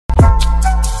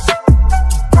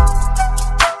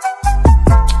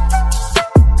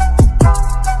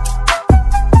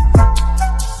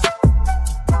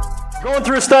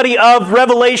study of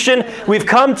Revelation. We've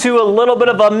come to a little bit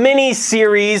of a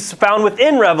mini-series found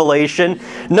within Revelation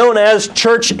known as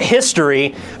church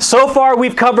history. So far,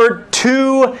 we've covered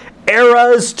 2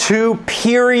 eras, 2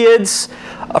 periods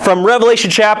from Revelation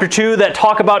chapter 2 that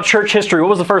talk about church history. What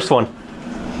was the first one?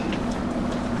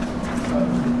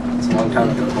 It's a long time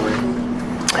ago, Corey.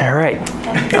 All right.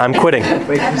 I'm quitting.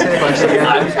 Wait, can you say a bunch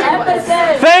again?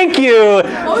 Thank you.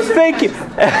 Thank you.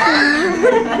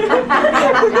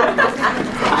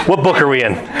 What book are we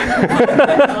in?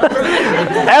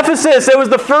 Ephesus. It was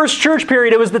the first church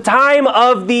period. It was the time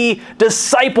of the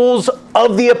disciples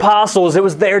of the apostles. It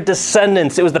was their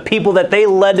descendants. It was the people that they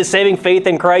led to saving faith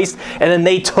in Christ, and then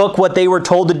they took what they were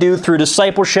told to do through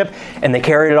discipleship, and they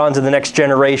carried it on to the next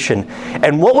generation.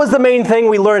 And what was the main thing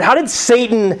we learned? How did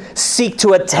Satan seek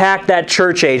to attack that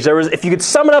church age? If you could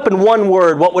sum it up in one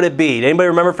word, what would it be? Did anybody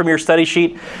remember from your study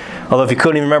sheet? Although if you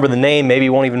couldn't even remember the name, maybe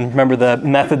you won't even remember the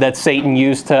method that Satan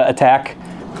used to attack.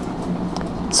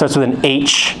 It starts with an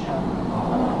H.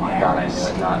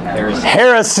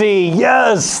 Heresy.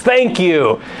 Yes, thank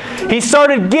you. He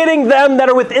started getting them that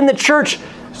are within the church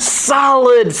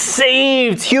solid,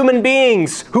 saved human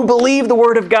beings who believe the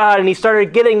Word of God, and he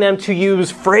started getting them to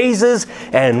use phrases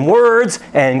and words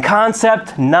and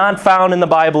concept not found in the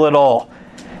Bible at all.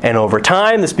 And over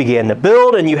time, this began to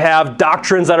build, and you have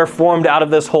doctrines that are formed out of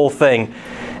this whole thing.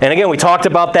 And again, we talked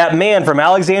about that man from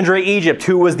Alexandria, Egypt,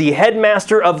 who was the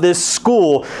headmaster of this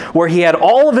school, where he had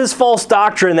all of his false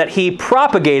doctrine that he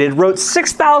propagated, wrote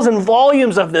 6,000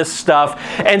 volumes of this stuff,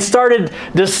 and started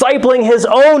discipling his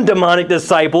own demonic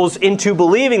disciples into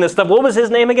believing this stuff. What was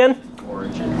his name again?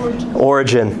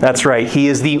 Origen. That's right. He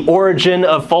is the origin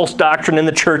of false doctrine in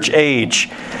the church age.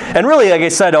 And really, like I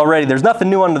said already, there's nothing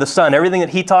new under the sun. Everything that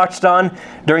he touched on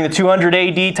during the 200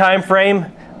 AD time frame,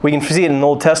 we can see it in the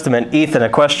Old Testament. Ethan, a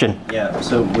question. Yeah,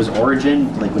 so was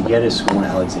Origen, like when he had his school in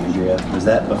Alexandria, was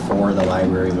that before the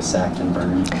library was sacked and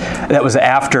burned? That was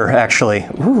after, actually.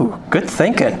 Ooh, good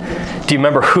thinking. Do you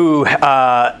remember who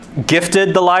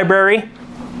gifted the library?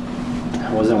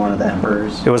 It wasn't one of the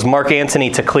emperors. It was Mark Antony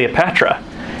to Cleopatra.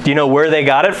 Do you know where they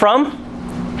got it from?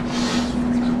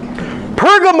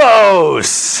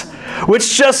 Pergamos!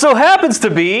 Which just so happens to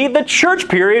be the church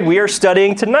period we are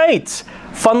studying tonight.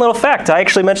 Fun little fact. I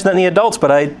actually mentioned that in the adults,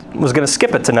 but I was going to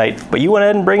skip it tonight. But you went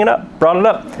ahead and brought it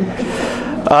up.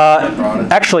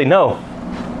 Actually, no.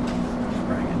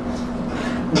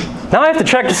 Now I have to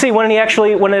check to see when it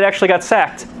actually got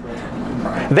sacked.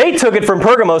 They took it from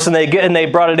Pergamos and they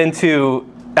brought it into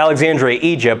Alexandria,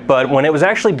 Egypt. But when it was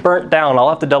actually burnt down, I'll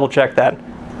have to double check that.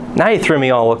 Now you threw me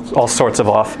all sorts of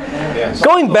off.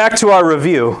 Going back to our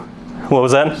review. What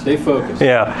was that? Stay focused.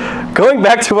 Yeah. Going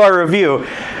back to our review,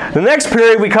 the next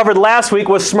period we covered last week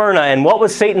was Smyrna. And what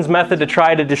was Satan's method to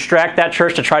try to distract that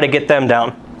church, to try to get them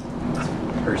down?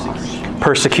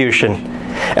 Persecution.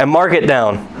 And mark it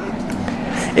down.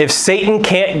 If Satan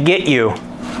can't get you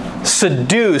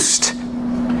seduced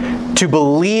to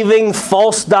believing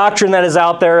false doctrine that is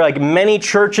out there, like many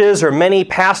churches or many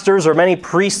pastors or many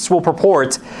priests will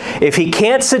purport, if he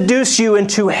can't seduce you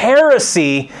into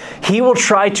heresy, he will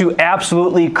try to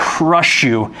absolutely crush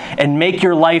you and make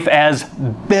your life as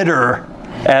bitter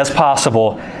as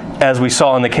possible, as we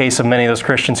saw in the case of many of those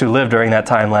Christians who lived during that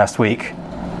time last week.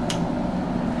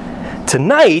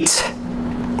 Tonight,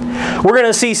 we're going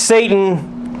to see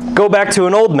Satan go back to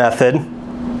an old method,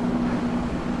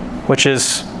 which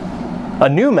is a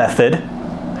new method,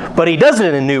 but he does it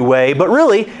in a new way. But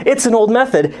really, it's an old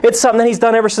method. It's something that he's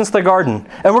done ever since the garden.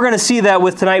 And we're going to see that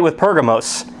tonight with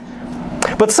Pergamos.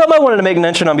 But something I wanted to make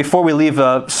mention on before we leave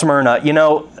Smyrna. You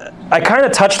know, I kind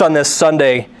of touched on this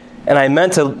Sunday, and I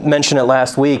meant to mention it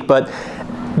last week, but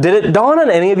did it dawn on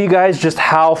any of you guys just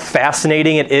how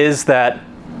fascinating it is that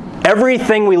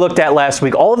everything we looked at last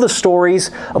week, all of the stories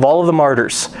of all of the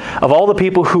martyrs, of all the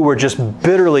people who were just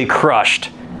bitterly crushed,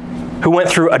 who went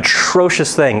through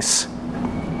atrocious things.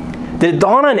 Did it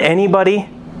dawn on anybody,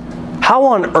 how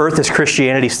on earth is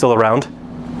Christianity still around?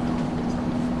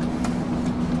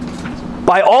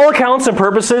 By all accounts and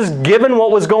purposes, given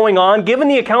what was going on, given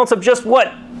the accounts of just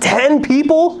 10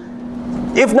 people?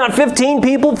 If not 15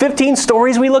 people, 15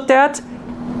 stories we looked at?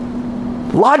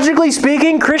 Logically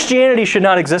speaking, Christianity should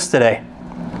not exist today.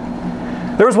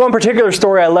 There was one particular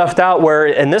story I left out where,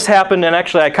 and this happened, and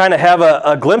actually I kind of have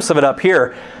a glimpse of it up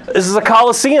here. This is a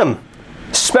Colosseum,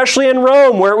 especially in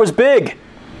Rome where it was big.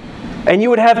 And you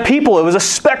would have people, it was a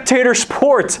spectator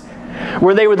sport,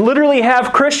 where they would literally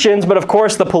have Christians, but of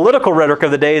course the political rhetoric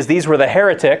of the day is these were the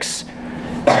heretics.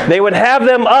 They would have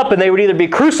them up and they would either be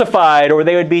crucified or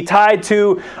they would be tied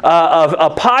to a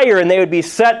pyre and they would be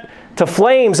set to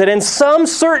flames. And in some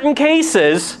certain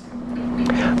cases,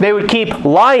 They would keep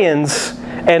lions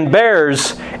and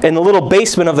bears in the little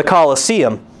basement of the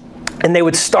Colosseum, and they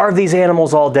would starve these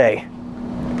animals all day.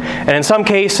 And in some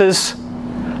cases,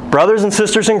 brothers and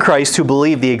sisters in Christ who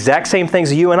believe the exact same things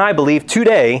that you and I believe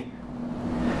today,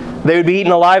 they would be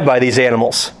eaten alive by these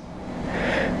animals.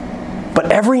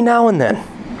 But every now and then,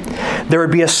 there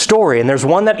would be a story, and there's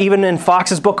one that even in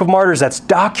Fox's Book of Martyrs that's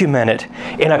documented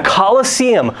in a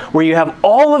Colosseum where you have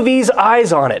all of these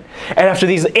eyes on it. And after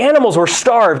these animals were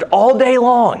starved all day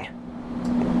long,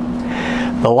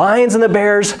 the lions and the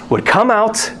bears would come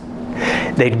out,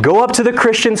 they'd go up to the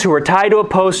Christians who were tied to a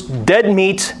post, dead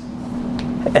meat,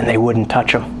 and they wouldn't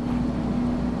touch them.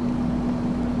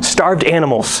 Starved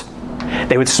animals.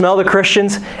 They would smell the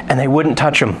Christians, and they wouldn't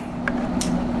touch them.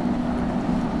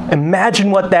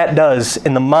 Imagine what that does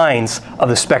in the minds of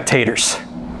the spectators.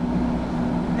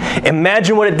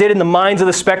 Imagine what it did in the minds of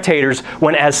the spectators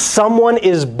when, as someone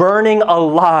is burning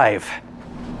alive,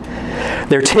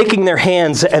 they're taking their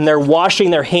hands and they're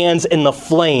washing their hands in the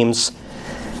flames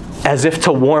as if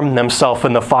to warm themselves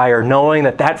in the fire, knowing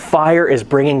that that fire is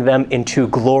bringing them into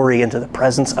glory, into the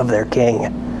presence of their King.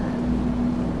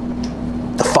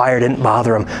 The fire didn't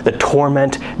bother them. The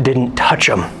torment didn't touch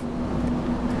them.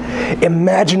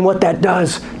 Imagine what that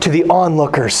does to the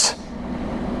onlookers.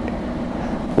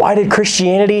 Why did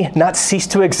Christianity not cease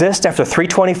to exist after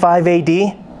 325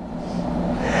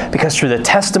 AD? Because through the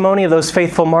testimony of those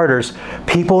faithful martyrs,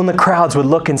 people in the crowds would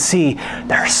look and see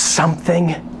there's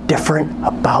something different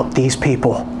about these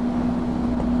people.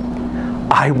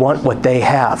 I want what they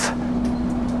have,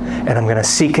 and I'm going to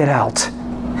seek it out,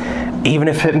 even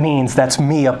if it means that's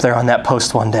me up there on that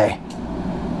post one day.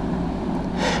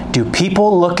 Do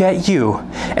people look at you,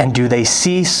 and do they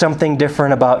see something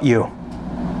different about you?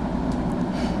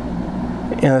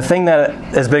 The thing that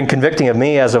has been convicting of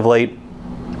me as of late,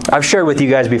 I've shared with you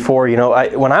guys before,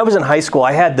 when I was in high school,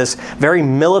 I had this very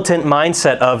militant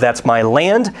mindset of that's my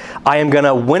land. I am going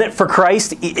to win it for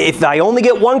Christ. If I only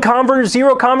get one convert or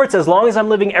 0 converts, as long as I'm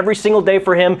living every single day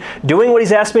for Him, doing what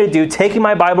He's asked me to do, taking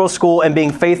my Bible to school and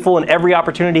being faithful in every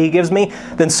opportunity He gives me,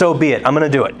 then so be it. I'm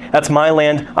going to do it. That's my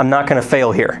land. I'm not going to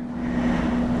fail here.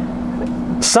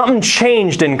 Something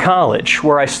changed in college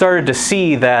where I started to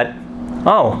see that,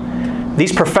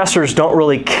 these professors don't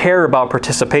really care about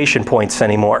participation points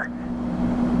anymore.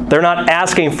 They're not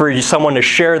asking for someone to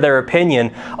share their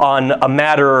opinion on a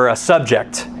matter or a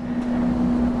subject.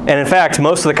 And in fact,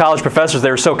 most of the college professors, they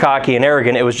were so cocky and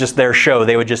arrogant, it was just their show.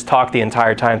 They would just talk the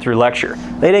entire time through lecture.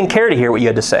 They didn't care to hear what you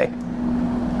had to say.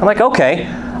 I'm like, okay,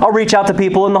 I'll reach out to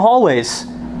people in the hallways.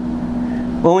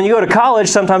 Well, when you go to college,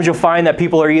 sometimes you'll find that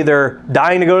people are either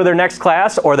dying to go to their next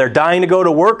class, or they're dying to go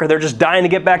to work, or they're just dying to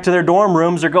get back to their dorm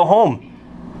rooms or go home.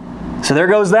 So there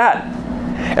goes that.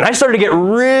 And I started to get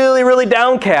really, really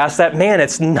downcast that, man,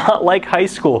 it's not like high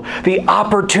school. The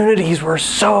opportunities were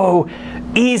so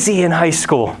easy in high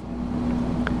school.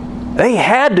 They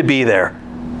had to be there.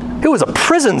 It was a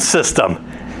prison system.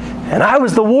 And I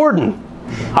was the warden.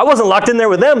 I wasn't locked in there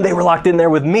with them. They were locked in there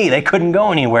with me. They couldn't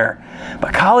go anywhere.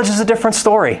 But college is a different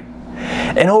story.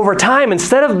 And over time,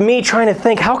 instead of me trying to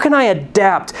think, how can I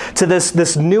adapt to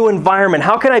this new environment?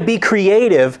 How can I be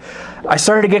creative? I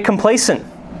started to get complacent.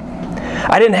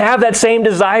 I didn't have that same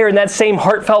desire and that same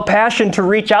heartfelt passion to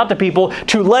reach out to people,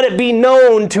 to let it be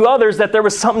known to others that there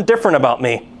was something different about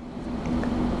me.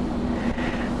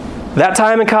 That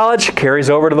time in college carries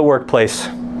over to the workplace.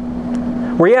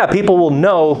 Where, people will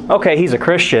know, okay, he's a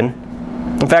Christian.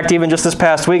 In fact, even just this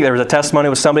past week, there was a testimony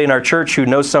with somebody in our church who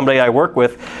knows somebody I work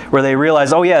with, where they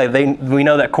realized, we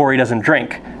know that Corey doesn't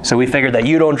drink. So we figured that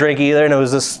you don't drink either, and it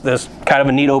was this kind of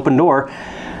a neat open door.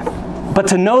 But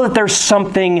to know that there's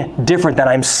something different, that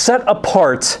I'm set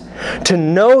apart, to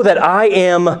know that I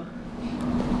am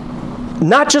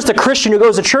not just a Christian who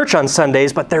goes to church on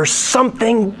Sundays, but there's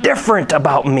something different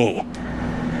about me.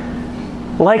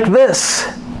 Like this.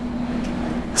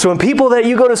 So when people that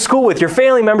you go to school with, your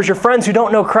family members, your friends who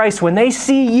don't know Christ, when they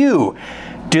see you,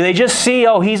 do they just see,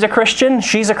 he's a Christian,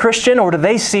 she's a Christian, or do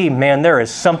they see, man, there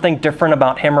is something different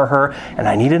about him or her, and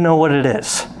I need to know what it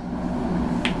is?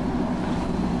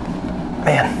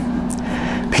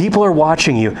 Man, people are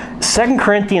watching you. 2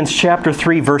 Corinthians chapter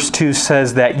 3, verse 2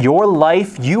 says that your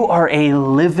life, you are a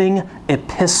living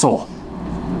epistle.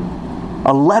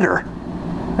 A letter.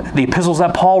 The epistles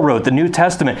that Paul wrote, the New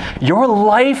Testament. Your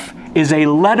life is a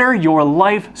letter. Your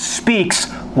life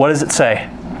speaks. What does it say?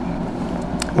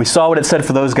 We saw what it said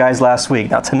for those guys last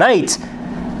week. Now tonight,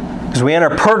 as we enter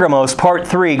Pergamos, part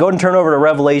 3, go ahead and turn over to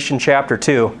Revelation chapter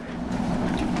 2.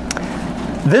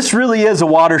 This really is a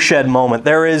watershed moment.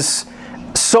 There is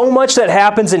so much that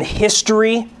happens in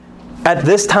history at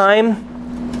this time.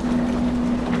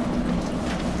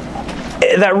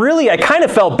 that really, I kind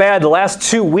of felt bad the last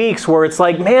 2 weeks where it's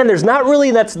like, man, there's not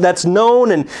really that's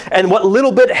known, and what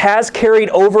little bit has carried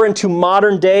over into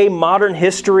modern day, modern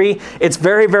history, it's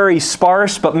very, very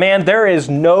sparse, but man, there is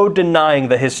no denying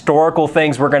the historical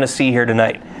things we're going to see here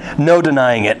tonight. No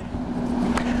denying it.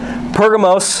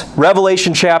 Pergamos,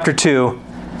 Revelation chapter 2.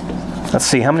 Let's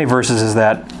see, how many verses is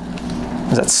that?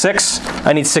 Is that 6?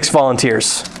 I need 6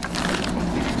 volunteers.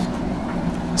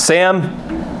 Sam,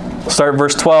 start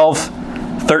verse 12,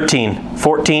 13,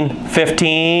 14,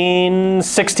 15,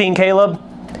 16, Caleb,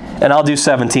 and I'll do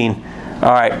 17.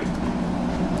 All right.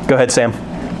 Go ahead, Sam.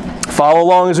 Follow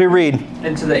along as we read.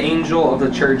 And to the angel of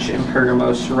the church in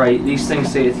Pergamos write, These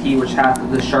things saith he which hath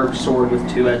the sharp sword with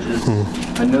 2 edges.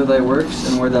 I know thy works,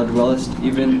 and where thou dwellest,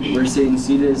 even where Satan's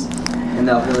seat is, and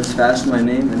thou holdest fast my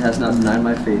name, and hast not denied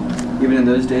my faith. Even in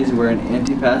those days wherein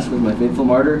Antipas was my faithful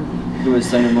martyr, who was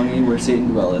slain among you where Satan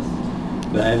dwelleth.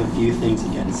 But I have a few things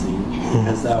against thee,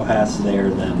 because thou hast there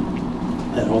them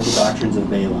that hold the doctrines of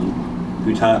Balaam,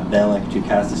 who taught Balak to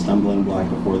cast a stumbling block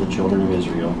before the children of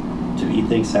Israel, to eat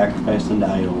things sacrificed unto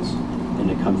idols, and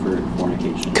to comfort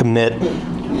fornication. Commit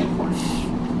fornication.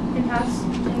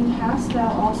 And hast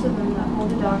thou also them that hold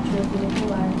the doctrine of the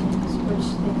Nicolaitans, which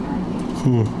they deny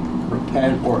thee.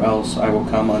 Repent, or else I will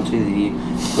come unto thee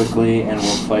quickly, and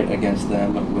will fight against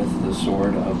them with the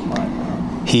sword of my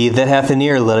mouth. He that hath an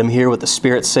ear, let him hear what the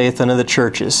Spirit saith unto the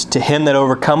churches. To him that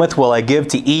overcometh will I give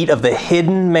to eat of the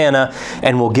hidden manna,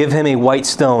 and will give him a white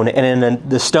stone, and in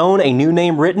the stone a new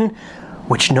name written,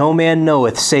 which no man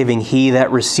knoweth, saving he that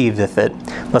receiveth it.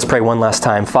 Let's pray one last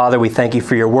time. Father, we thank you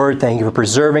for your word. Thank you for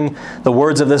preserving the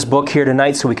words of this book here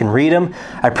tonight so we can read them.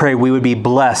 I pray we would be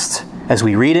blessed as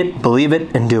we read it, believe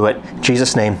it, and do it. In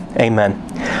Jesus' name, amen.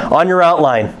 On your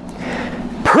outline,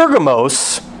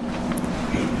 Pergamos,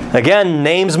 again,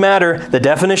 names matter. The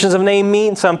definitions of name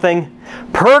mean something.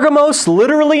 Pergamos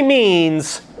literally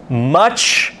means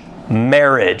much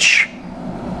marriage.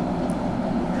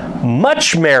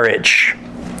 Much marriage.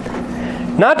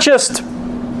 Not just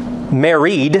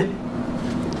married.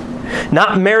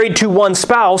 Not married to one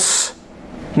spouse.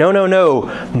 No.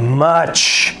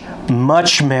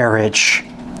 Much marriage.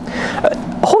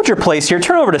 Hold your place here.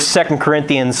 Turn over to 2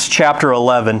 Corinthians chapter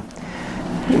 11.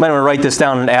 You might want to write this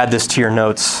down and add this to your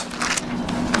notes.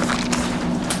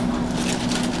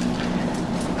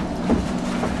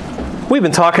 We've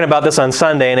been talking about this on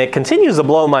Sunday, and it continues to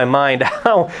blow my mind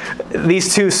how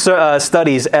these two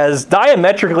studies, as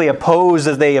diametrically opposed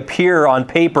as they appear on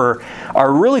paper,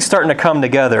 are really starting to come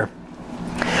together.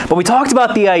 But we talked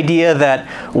about the idea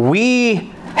that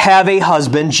we have a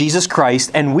husband, Jesus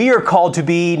Christ, and we are called to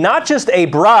be not just a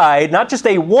bride, not just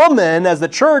a woman as the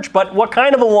church, but what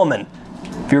kind of a woman?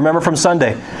 If you remember from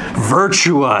Sunday,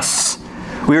 virtuous.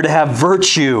 We are to have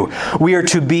virtue. We are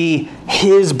to be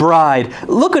His bride.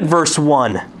 Look at verse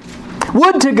 1.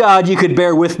 Would to God you could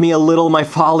bear with me a little my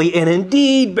folly, and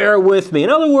indeed bear with me.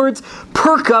 In other words,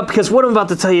 perk up, because what I'm about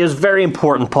to tell you is very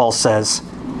important, Paul says.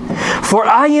 For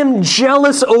I am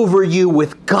jealous over you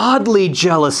with godly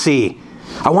jealousy.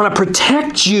 I want to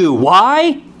protect you.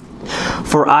 Why?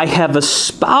 For I have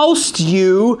espoused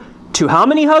you to how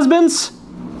many husbands?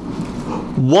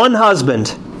 One husband.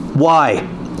 Why?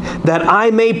 That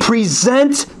I may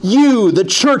present you, the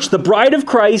church, the bride of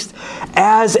Christ,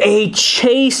 as a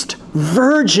chaste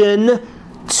virgin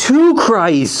to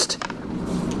Christ.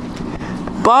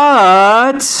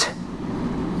 But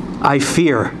I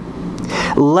fear,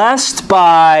 lest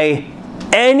by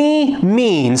any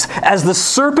means, as the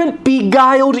serpent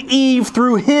beguiled Eve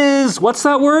through his, what's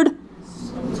that word?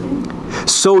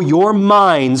 So your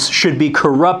minds should be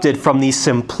corrupted from the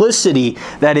simplicity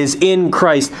that is in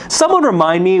Christ. Someone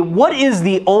remind me, what is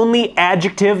the only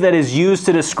adjective that is used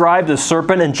to describe the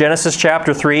serpent in Genesis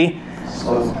chapter 3?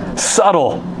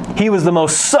 Subtle. He was the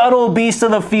most subtle beast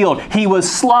of the field. He was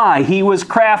sly. He was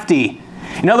crafty.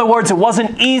 In other words, it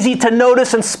wasn't easy to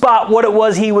notice and spot what it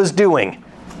was he was doing.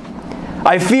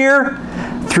 I fear,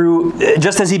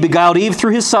 just as he beguiled Eve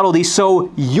through his subtlety,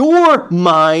 so your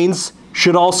minds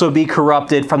should also be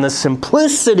corrupted from the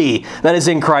simplicity that is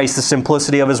in Christ, the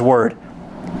simplicity of His Word.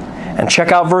 And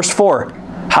check out verse 4.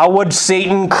 How would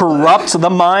Satan corrupt the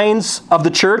minds of the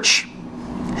church?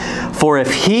 For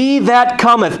if he that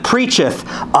cometh preacheth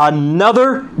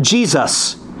another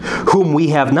Jesus, whom we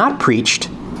have not preached,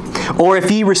 or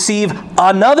if ye receive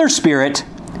another Spirit,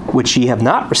 which ye have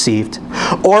not received,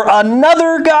 or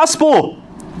another gospel,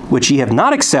 which ye have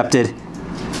not accepted,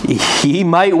 ye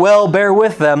might well bear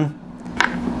with them.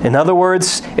 In other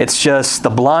words, it's just the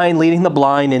blind leading the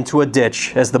blind into a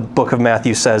ditch, as the book of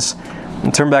Matthew says.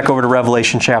 And turn back over to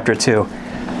Revelation chapter 2.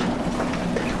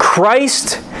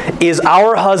 Christ is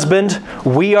our husband,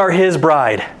 we are his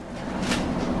bride.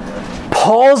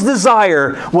 Paul's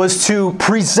desire was to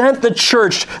present the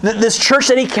church, this church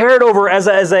that he cared over, as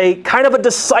a kind of a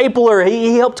discipler.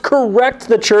 He helped correct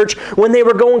the church when they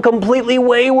were going completely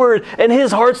wayward. And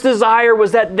his heart's desire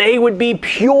was that they would be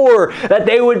pure, that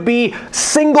they would be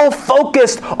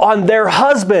single-focused on their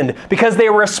husband, because they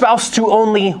were espoused to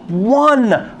only one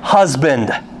husband,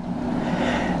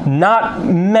 not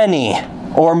many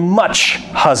or much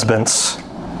husbands.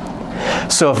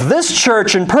 So if this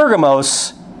church in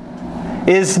Pergamos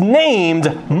is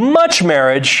named Much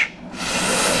Marriage,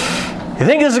 you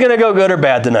think this is going to go good or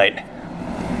bad tonight?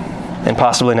 And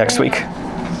possibly next week?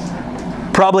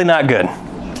 Probably not good.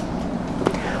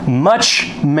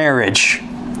 Much marriage.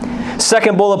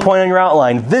 Second bullet point on your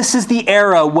outline. This is the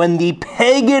era when the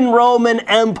pagan Roman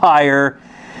Empire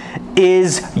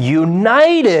is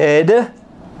united,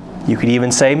 you could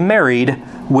even say married,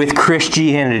 with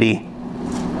Christianity.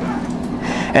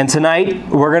 And tonight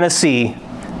we're going to see,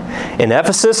 in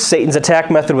Ephesus, Satan's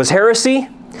attack method was heresy.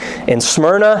 In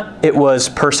Smyrna, it was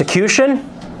persecution.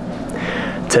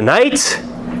 Tonight,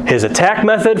 his attack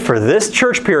method for this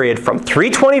church period from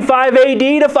 325 AD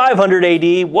to 500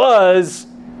 AD was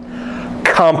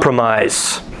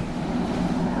compromise.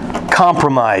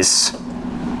 Compromise.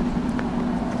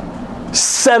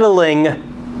 Settling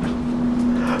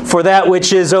for that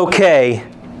which is okay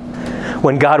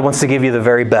when God wants to give you the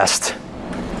very best.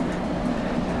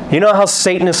 You know how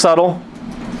Satan is subtle?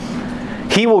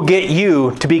 He will get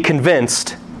you to be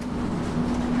convinced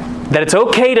that it's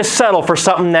okay to settle for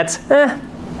something that's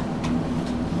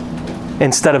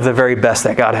instead of the very best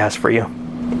that God has for you.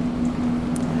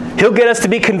 He'll get us to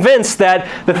be convinced that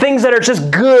the things that are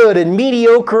just good and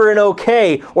mediocre and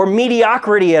okay, or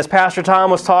mediocrity, as Pastor Tom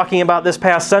was talking about this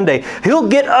past Sunday, he'll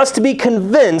get us to be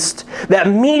convinced that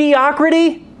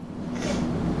mediocrity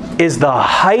is the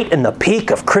height and the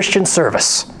peak of Christian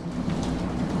service.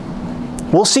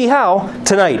 We'll see how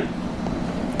tonight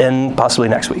and possibly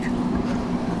next week.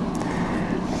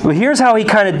 Well, here's how he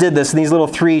kind of did this in these little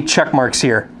 3 check marks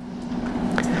here.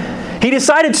 He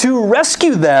decided to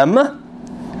rescue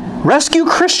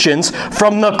Christians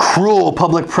from the cruel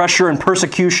public pressure and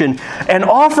persecution and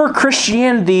offer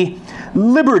Christianity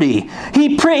liberty.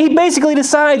 He basically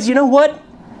decides, you know what?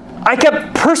 I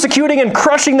kept persecuting and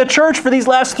crushing the church for these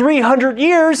last 300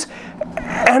 years,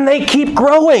 and they keep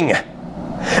growing.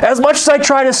 As much as I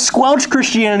try to squelch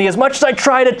Christianity, as much as I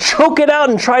try to choke it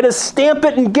out and try to stamp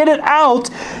it and get it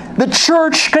out, the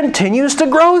church continues to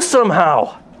grow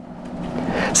somehow.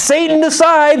 Satan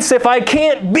decides, if I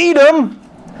can't beat him,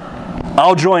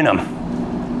 I'll join him.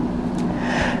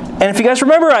 And if you guys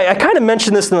remember, I kind of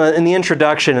mentioned this in the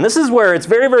introduction, and this is where it's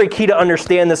very, very key to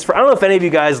understand this. I don't know if any of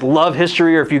you guys love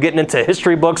history or if you're getting into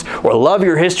history books or love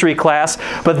your history class,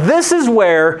 but this is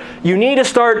where you need to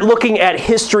start looking at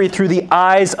history through the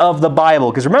eyes of the Bible.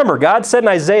 Because remember, God said in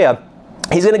Isaiah,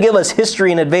 He's going to give us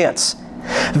history in advance.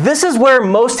 This is where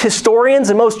most historians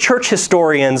and most church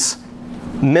historians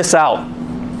miss out,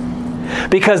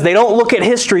 because they don't look at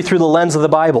history through the lens of the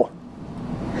Bible.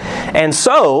 And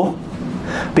so,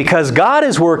 because God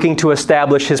is working to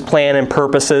establish His plan and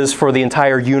purposes for the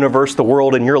entire universe, the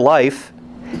world, and your life,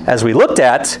 as we looked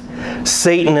at,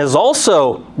 Satan is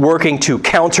also working to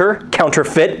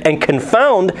counterfeit, and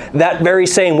confound that very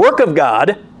same work of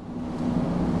God,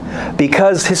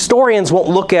 because historians won't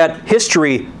look at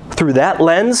history through that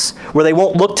lens, where they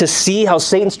won't look to see how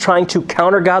Satan's trying to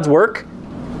counter God's work.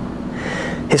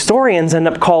 Historians end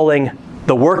up calling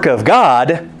the work of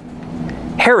God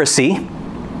heresy,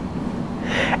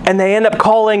 and they end up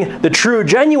calling the true,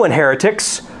 genuine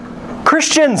heretics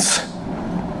Christians.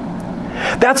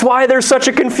 That's why there's such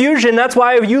a confusion. That's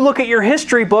why if you look at your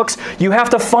history books, you have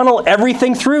to funnel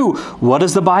everything through. What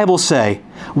does the Bible say?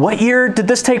 What year did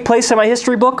this take place in my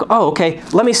history book? Oh, okay.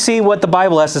 Let me see what the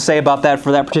Bible has to say about that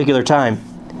for that particular time.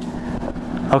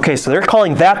 Okay, so they're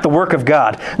calling that the work of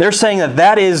God. They're saying that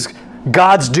that is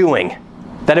God's doing.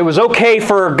 That it was okay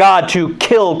for God to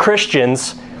kill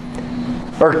Christians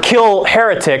or kill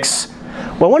heretics.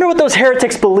 Well, I wonder what those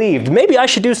heretics believed. Maybe I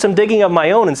should do some digging of my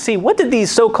own and see, what did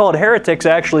these so-called heretics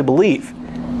actually believe?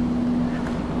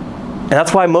 And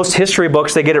that's why most history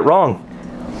books, they get it wrong,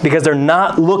 because they're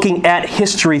not looking at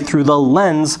history through the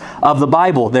lens of the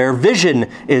Bible. Their vision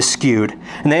is skewed,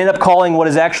 and they end up calling what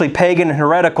is actually pagan and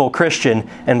heretical Christian,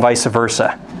 and vice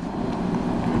versa.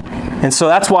 And so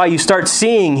that's why you start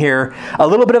seeing here a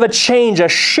little bit of a change, a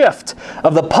shift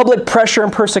of the public pressure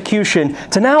and persecution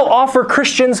to now offer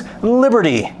Christians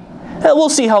liberty. And we'll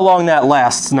see how long that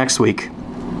lasts next week,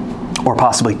 or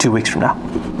possibly 2 weeks from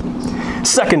now.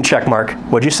 Second check mark.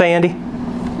 What'd you say, Andy?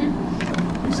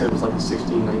 You said it was like a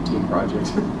 1619 project.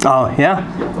 Oh, yeah.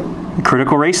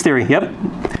 Critical race theory. Yep.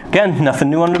 Again, nothing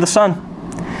new under the sun.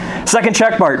 Second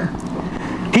check mark.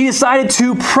 He decided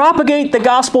to propagate the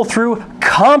gospel through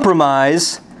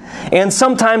compromise and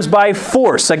sometimes by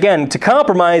force. Again, to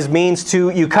compromise means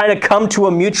you kind of come to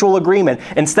a mutual agreement.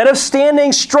 Instead of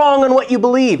standing strong on what you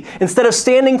believe, instead of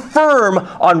standing firm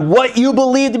on what you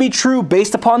believe to be true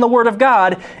based upon the Word of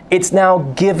God, it's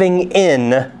now giving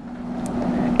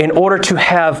in order to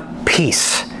have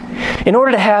peace, in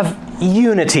order to have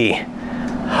unity.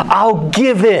 I'll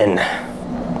give in.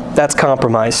 That's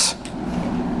compromise.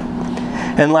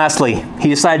 And lastly, he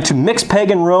decided to mix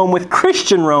pagan Rome with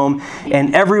Christian Rome,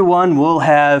 and everyone will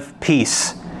have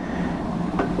peace.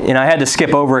 I had to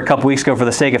skip over a couple weeks ago for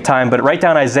the sake of time, but write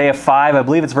down Isaiah 5, I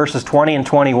believe it's verses 20 and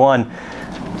 21.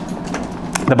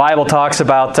 The Bible talks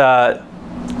about, oh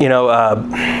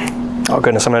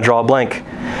goodness, I'm going to draw a blank.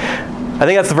 I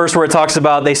think that's the verse where it talks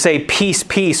about, they say, peace,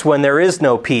 peace, when there is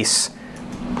no peace.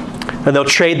 And they'll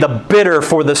trade the bitter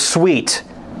for the sweet.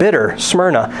 Bitter,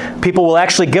 Smyrna. People will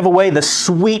actually give away the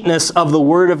sweetness of the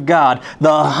Word of God,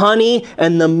 the honey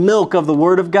and the milk of the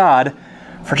Word of God,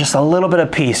 for just a little bit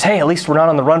of peace. Hey, at least we're not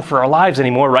on the run for our lives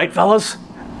anymore, right, fellas?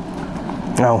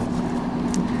 No.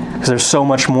 Because there's so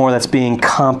much more that's being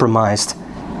compromised.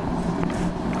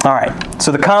 All right,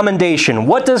 so the commendation.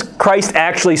 What does Christ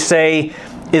actually say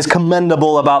is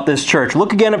commendable about this church?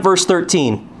 Look again at verse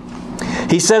 13.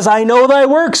 He says, I know thy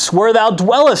works, where thou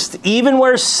dwellest, even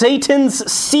where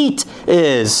Satan's seat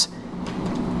is.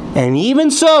 And even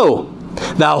so,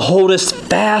 thou holdest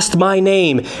fast my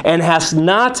name, and hast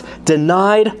not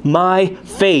denied my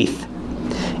faith.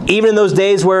 Even in those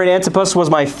days wherein Antipas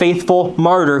was my faithful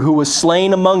martyr, who was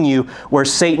slain among you, where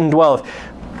Satan dwelleth.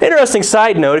 Interesting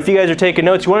side note, if you guys are taking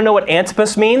notes, you want to know what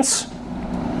Antipas means?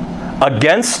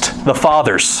 Against the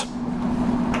fathers.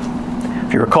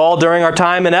 If you recall, during our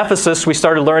time in Ephesus, we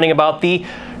started learning about the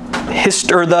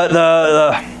history,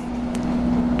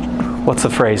 what's the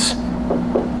phrase?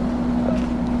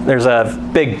 There's a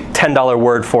big $10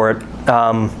 word for it.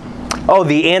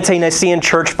 The Ante-Nicene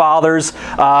Church Fathers,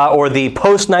 or the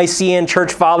Post-Nicene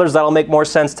Church Fathers. That'll make more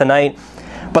sense tonight.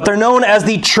 But they're known as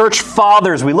the Church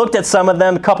Fathers. We looked at some of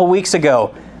them a couple weeks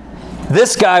ago.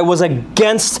 This guy was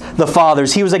against the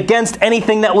fathers. He was against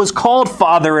anything that was called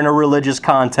father in a religious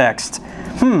context.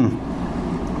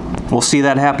 We'll see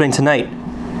that happening tonight.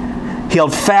 He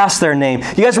held fast their name.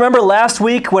 You guys remember last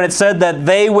week when it said that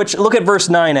they which... Look at verse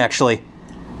 9, actually.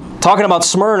 Talking about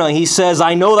Smyrna, he says,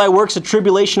 I know thy works of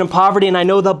tribulation and poverty, and I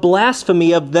know the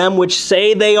blasphemy of them which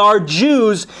say they are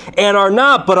Jews and are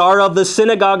not, but are of the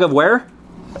synagogue of where?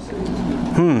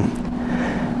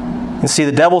 You see,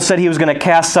 the devil said he was going to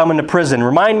cast some into prison.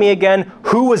 Remind me again,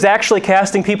 who was actually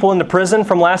casting people into prison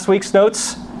from last week's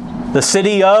notes? The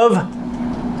city of,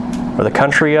 or the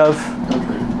country of?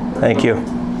 Thank you.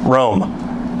 Rome.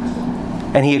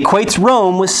 And he equates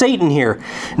Rome with Satan here.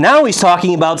 Now he's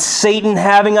talking about Satan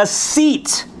having a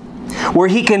seat where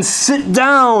he can sit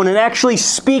down and actually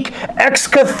speak ex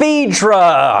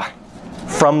cathedra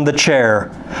from the chair.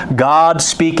 God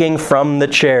speaking from the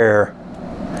chair.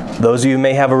 Those of you who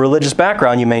may have a religious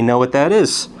background, you may know what that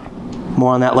is.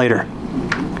 More on that later.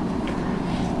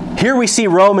 Here we see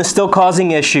Rome is still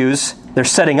causing issues. They're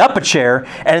setting up a chair,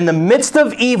 and in the midst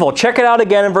of evil, check it out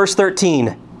again in verse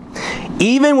 13.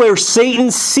 Even where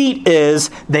Satan's seat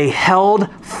is, they held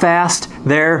fast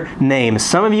their name.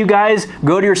 Some of you guys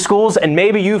go to your schools, and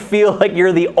maybe you feel like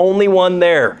you're the only one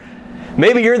there.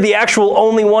 Maybe you're the actual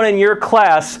only one in your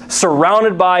class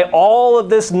surrounded by all of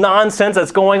this nonsense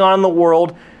that's going on in the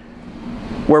world,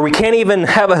 where we can't even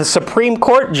have a Supreme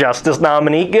Court justice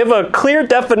nominee give a clear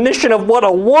definition of what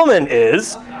a woman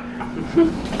is.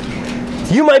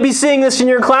 You might be seeing this in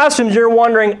your classrooms. You're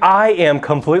wondering, I am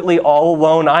completely all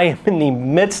alone. I am in the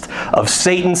midst of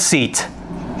Satan's seat.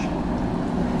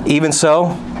 Even so,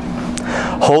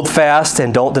 hold fast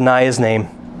and don't deny his name.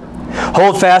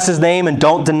 Hold fast his name and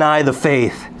don't deny the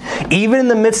faith. Even in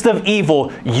the midst of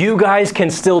evil, you guys can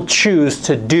still choose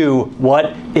to do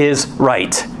what is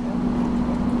right.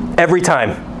 Every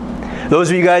time.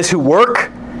 Those of you guys who work,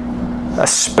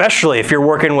 especially if you're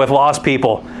working with lost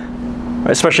people,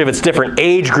 especially if it's different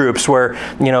age groups where,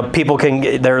 people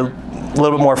they're a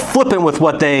little bit more flippant with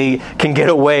what they can get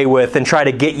away with and try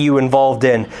to get you involved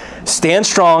in. Stand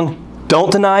strong,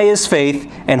 don't deny his faith,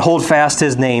 and hold fast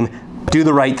his name. Do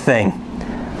the right thing.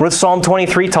 What does Psalm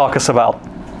 23 talk us about?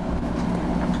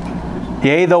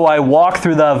 Yea, though I walk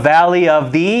through the valley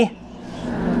of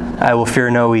I will fear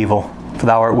no evil, for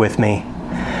thou art with me.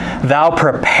 Thou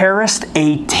preparest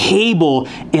a table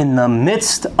in the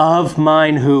midst of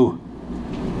mine who?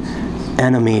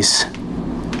 Enemies.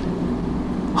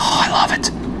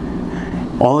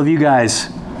 All of you guys,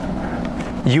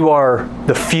 you are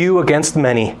the few against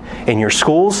many in your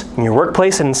schools, in your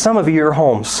workplace, and in some of your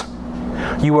homes.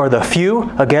 You are the few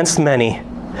against many.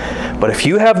 But if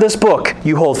you have this book,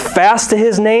 you hold fast to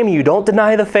His name, you don't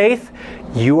deny the faith,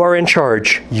 you are in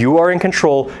charge. You are in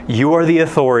control. You are the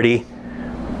authority.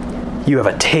 You have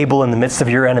a table in the midst of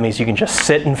your enemies. You can just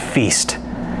sit and feast.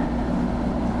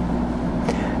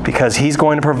 Because He's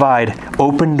going to provide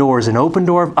open doors, an open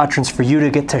door of utterance for you to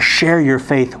get to share your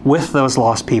faith with those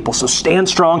lost people. So stand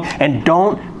strong and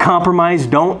don't compromise.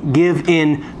 Don't give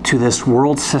in to this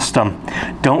world system.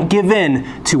 Don't give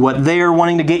in to what they are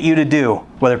wanting to get you to do,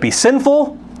 whether it be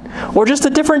sinful or just a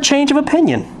different change of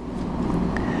opinion.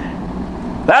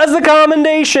 That's the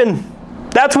commendation.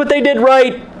 That's what they did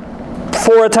right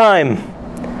for a time.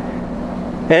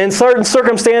 And in certain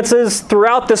circumstances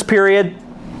throughout this period,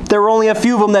 there were only a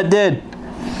few of them that did.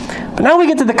 But now we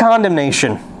get to the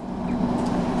condemnation.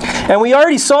 And we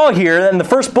already saw here in the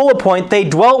first bullet point, they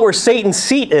dwelt where Satan's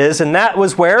seat is, and that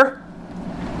was where?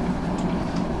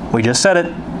 We just said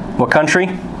it. What country?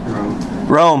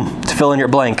 Rome, to fill in your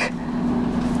blank.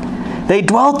 They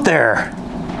dwelt there.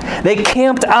 They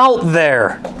camped out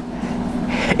there.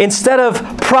 Instead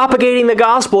of propagating the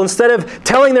gospel, instead of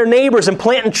telling their neighbors and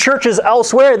planting churches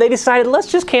elsewhere, they decided,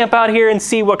 let's just camp out here and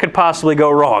see what could possibly go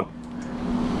wrong.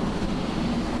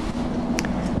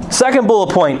 Second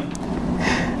bullet point.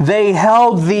 They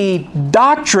held the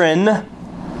doctrine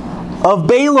of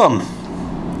Balaam.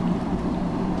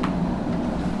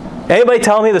 Anybody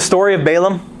tell me the story of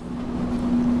Balaam?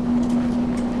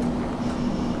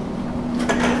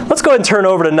 Let's go ahead and turn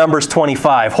over to Numbers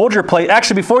 25. Hold your place.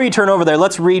 Actually, before you turn over there,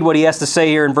 let's read what he has to say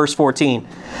here in verse 14.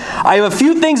 I have a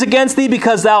few things against thee,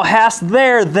 because thou hast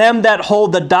there them that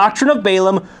hold the doctrine of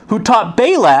Balaam, who taught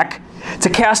Balak to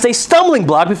cast a stumbling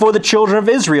block before the children of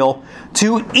Israel,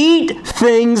 to eat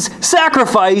things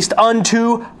sacrificed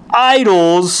unto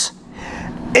idols,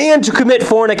 and to commit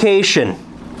fornication.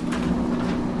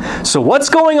 So what's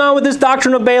going on with this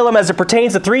doctrine of Balaam as it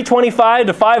pertains to 325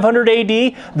 to 500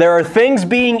 AD? There are things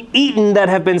being eaten that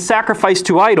have been sacrificed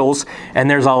to idols, and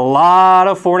there's a lot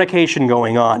of fornication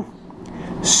going on.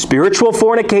 Spiritual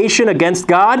fornication against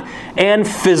God and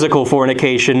physical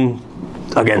fornication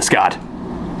against God.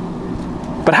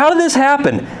 But how did this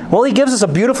happen? Well, he gives us a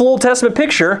beautiful Old Testament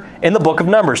picture in the book of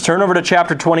Numbers. Turn over to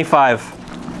chapter 25,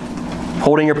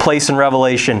 holding your place in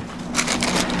Revelation.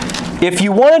 If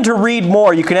you wanted to read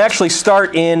more, you can actually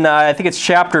start in, I think it's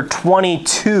chapter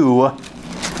 22,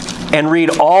 and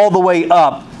read all the way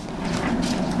up.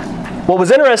 What was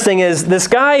interesting is this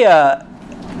guy,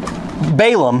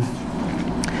 Balaam,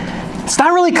 it's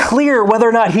not really clear whether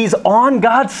or not he's on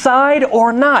God's side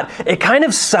or not. It kind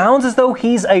of sounds as though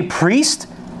he's a priest,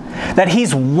 that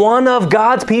he's one of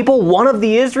God's people, one of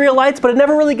the Israelites, but it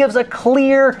never really gives a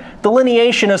clear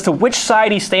delineation as to which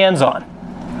side he stands on.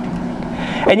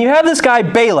 And you have this guy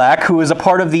Balak, who is a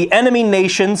part of the enemy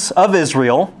nations of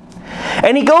Israel,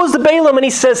 and he goes to Balaam and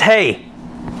he says, hey,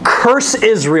 curse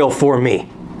Israel for me.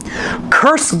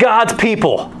 Curse God's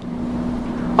people.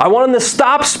 I want them to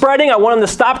stop spreading. I want them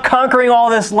to stop conquering all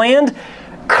this land.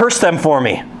 Curse them for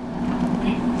me.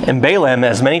 And Balaam,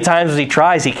 as many times as he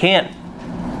tries, he can't.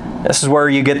 This is where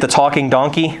you get the talking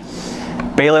donkey.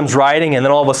 Balaam's riding, and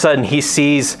then all of a sudden he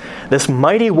sees this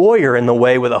mighty warrior in the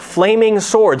way with a flaming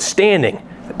sword standing,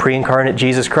 the pre-incarnate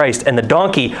Jesus Christ, and the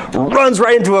donkey runs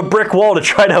right into a brick wall to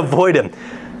try to avoid him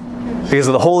because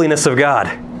of the holiness of God.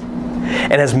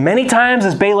 And as many times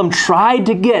as Balaam tried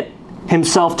to get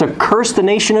himself to curse the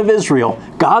nation of Israel,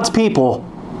 God's people,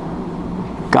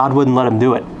 God wouldn't let him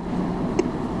do it.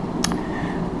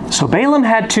 So Balaam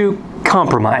had to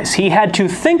compromise. He had to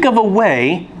think of a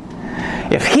way.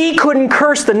 If he couldn't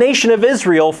curse the nation of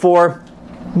Israel for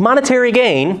monetary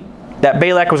gain that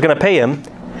Balak was going to pay him,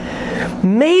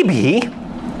 maybe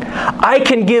I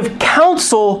can give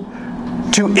counsel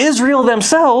to Israel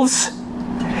themselves,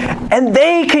 and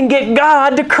they can get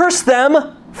God to curse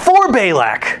them for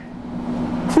Balak.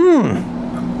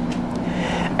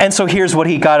 And so here's what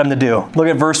he got him to do. Look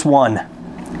at verse 1.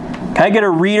 Can I get a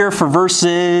reader for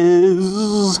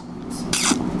verses?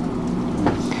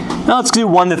 Now let's do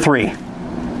 1 to 3.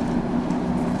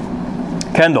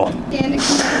 Kendall. And it committed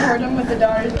whoredom with the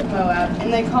daughters of Moab,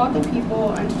 and they called the people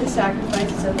unto the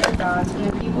sacrifices of their gods, and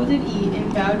the people did eat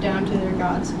and bowed down to their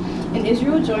gods. And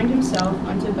Israel joined himself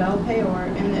unto Baal Peor,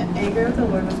 and the anger of the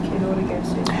Lord was kindled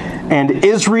against it. And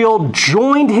Israel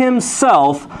joined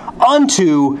himself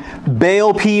unto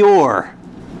Baal Peor.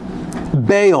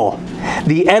 Baal,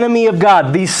 the enemy of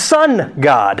God, the sun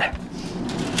god.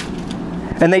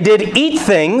 And they did eat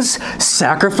things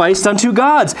sacrificed unto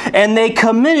gods, and they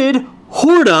committed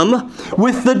whoredom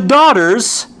with the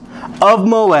daughters of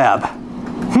Moab.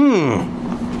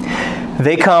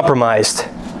 They compromised.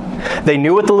 They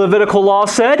knew what the Levitical law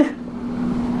said,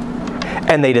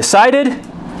 and they decided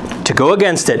to go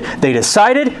against it. They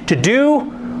decided to do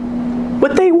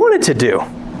what they wanted to do.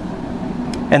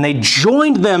 And they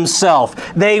joined themselves.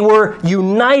 They were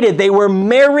united. They were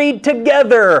married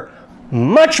together.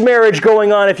 Much marriage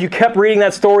going on if you kept reading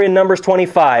that story in Numbers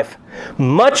 25.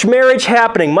 Much marriage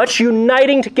happening, much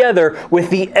uniting together with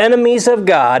the enemies of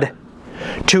God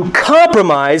to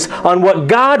compromise on what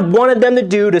God wanted them to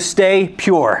do to stay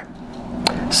pure.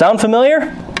 Sound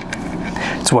familiar?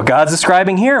 It's what God's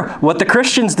describing here, what the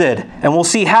Christians did. And we'll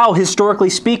see how, historically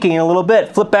speaking, in a little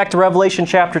bit. Flip back to Revelation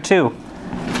chapter 2.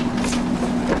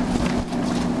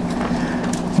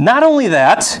 Not only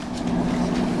that,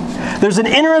 there's an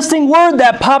interesting word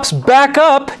that pops back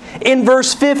up in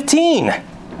verse 15.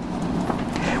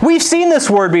 We've seen this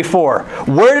word before.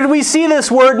 Where did we see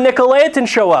this word Nicolaitan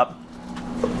show up?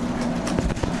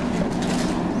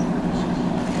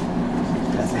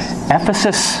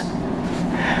 Ephesus.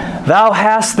 Thou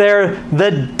hast there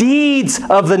the deeds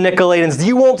of the Nicolaitans.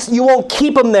 You won't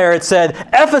keep them there, it said.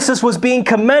 Ephesus was being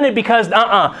commended because,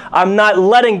 I'm not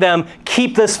letting them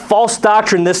keep this false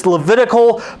doctrine, this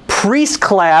Levitical priest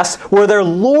class where they're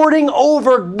lording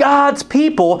over God's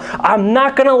people. I'm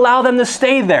not going to allow them to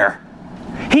stay there.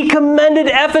 He commended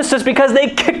Ephesus because they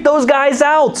kicked those guys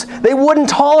out. They wouldn't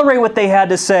tolerate what they had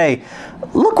to say.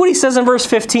 Look what he says in verse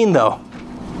 15, though.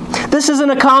 This isn't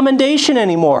a commendation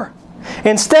anymore.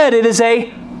 Instead, it is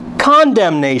a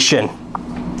condemnation.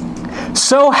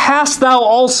 So hast thou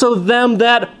also them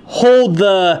that hold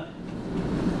the...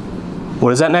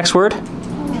 What is that next word?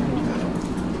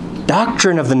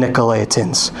 Doctrine of the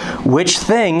Nicolaitans, which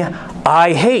thing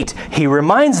I hate. He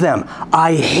reminds them,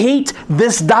 I hate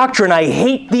this doctrine. I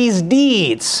hate these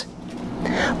deeds.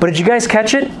 But did you guys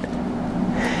catch it?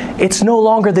 It's no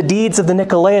longer the deeds of the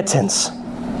Nicolaitans.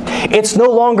 It's no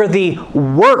longer the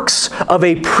works of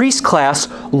a priest class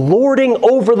lording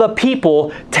over the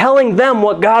people, telling them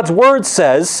what God's Word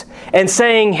says, and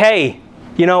saying, hey,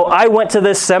 I went to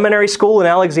this seminary school in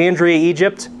Alexandria,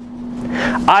 Egypt.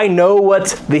 I know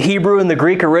what the Hebrew and the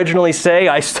Greek originally say.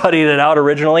 I studied it out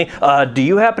originally. Do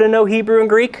you happen to know Hebrew and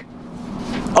Greek?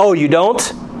 Oh, you don't?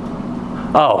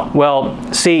 Oh,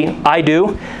 well, see, I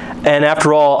do. And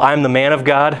after all, I'm the man of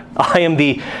God. I am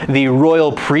the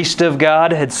royal priest of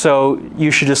God. And so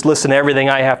you should just listen to everything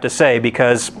I have to say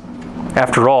because,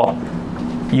 after all,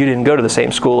 you didn't go to the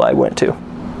same school I went to.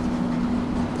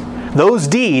 Those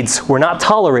deeds were not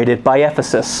tolerated by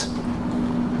Ephesus.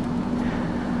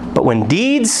 But when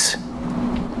deeds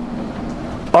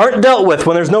aren't dealt with,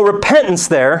 when there's no repentance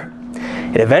there,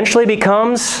 it eventually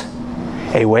becomes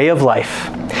a way of life.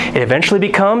 It eventually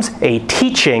becomes a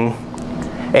teaching,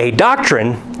 a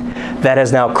doctrine that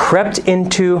has now crept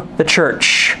into the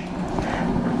church.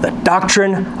 The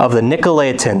doctrine of the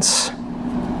Nicolaitans.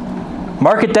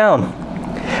 Mark it down.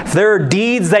 If there are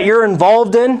deeds that you're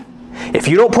involved in, if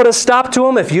you don't put a stop to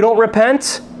them, if you don't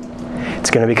repent,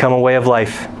 it's going to become a way of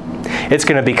life. It's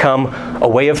going to become a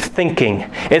way of thinking.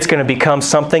 It's going to become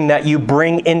something that you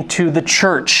bring into the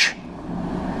church.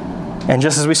 And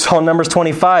just as we saw in Numbers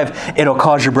 25, it'll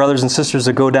cause your brothers and sisters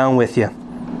to go down with you.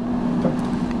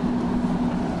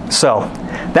 So,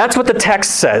 that's what the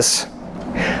text says.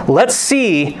 Let's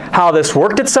see how this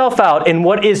worked itself out in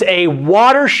what is a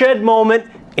watershed moment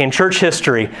in church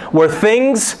history, where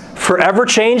things forever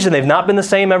changed and they've not been the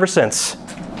same ever since.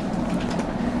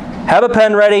 Have a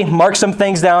pen ready, mark some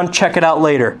things down, check it out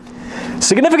later.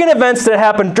 Significant events that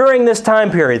happened during this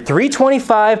time period,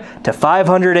 325 to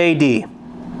 500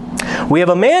 AD. We have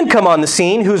a man come on the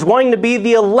scene who's wanting to be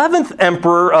the 11th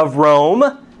emperor of Rome,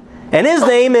 and his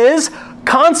name is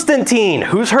Constantine.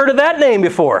 Who's heard of that name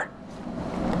before?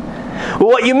 Well,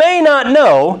 what you may not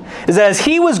know is that as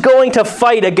he was going to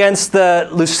fight against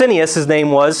Licinius, his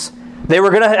name was, they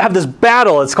were going to have this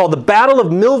battle. It's called the Battle of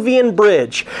Milvian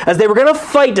Bridge. As they were going to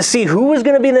fight to see who was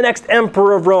going to be the next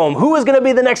emperor of Rome, who was going to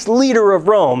be the next leader of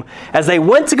Rome. As they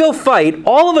went to go fight,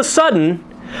 all of a sudden,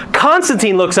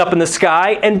 Constantine looks up in the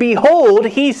sky, and behold,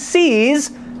 he sees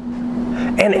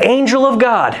an angel of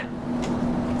God.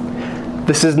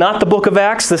 This is not the book of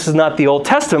Acts. This is not the Old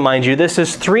Testament, mind you. This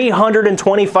is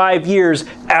 325 years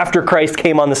after Christ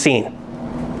came on the scene.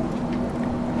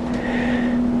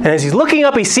 And as he's looking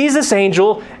up, he sees this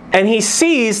angel, and he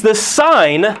sees the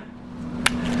sign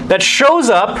that shows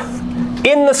up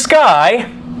in the sky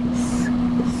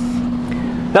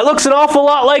that looks an awful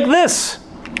lot like this.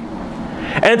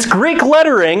 And it's Greek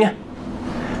lettering,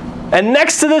 and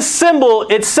next to this symbol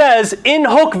it says, In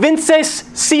hoc vinces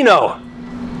sino.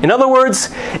 In other words,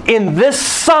 in this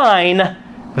sign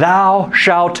thou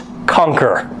shalt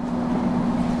conquer.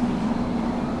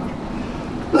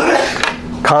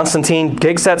 Constantine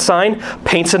takes that sign,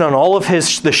 paints it on all of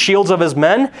the shields of his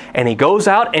men, and he goes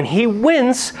out and he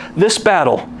wins this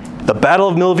battle, the Battle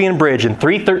of Milvian Bridge in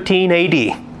 313 AD.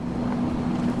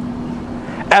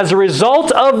 As a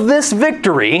result of this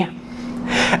victory,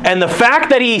 and the fact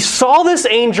that he saw this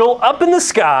angel up in the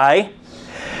sky,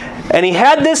 and he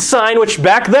had this sign, which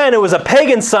back then it was a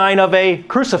pagan sign of a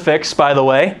crucifix, by the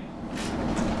way.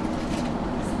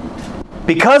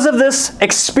 Because of this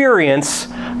experience,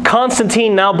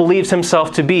 Constantine now believes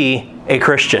himself to be a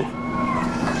Christian.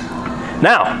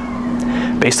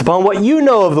 Now, based upon what you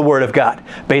know of the Word of God,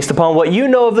 based upon what you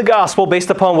know of the gospel, based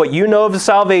upon what you know of the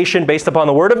salvation, based upon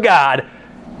the Word of God,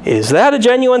 is that a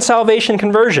genuine salvation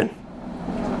conversion?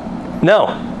 No.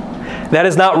 That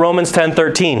is not Romans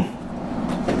 10:13.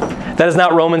 That is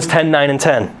not Romans 10:9 and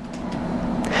 10.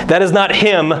 That is not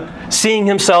him seeing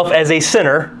himself as a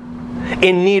sinner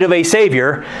in need of a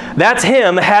Savior. That's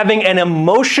him having an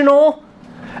emotional,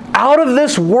 out of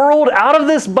this world, out of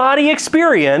this body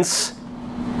experience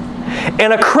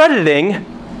and accrediting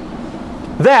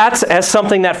that as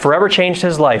something that forever changed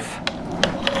his life.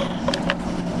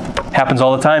 Happens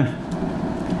all the time.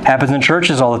 Happens in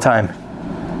churches all the time.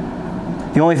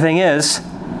 The only thing is,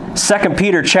 2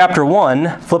 Peter chapter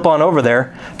 1, flip on over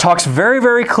there, talks very,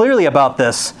 very clearly about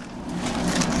this.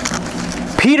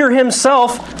 Peter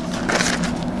himself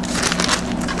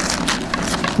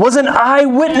was an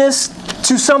eyewitness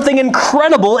to something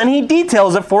incredible, and he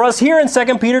details it for us here in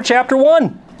 2 Peter chapter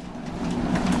 1.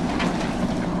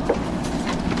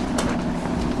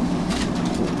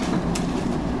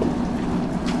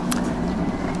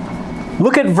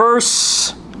 Look at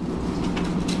verse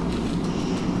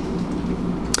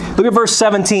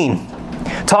 17.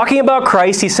 Talking about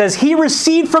Christ, he says, He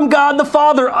received from God the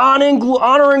Father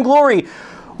honor and glory,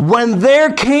 when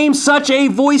there came such a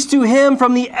voice to him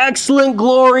from the excellent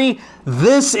glory,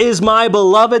 This is my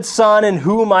beloved Son, in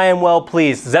whom I am well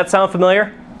pleased. Does that sound familiar?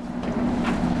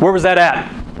 Where was that at?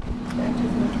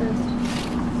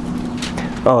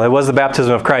 Oh, it was the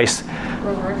baptism of Christ.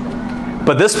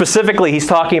 But this specifically, he's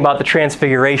talking about the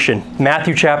transfiguration.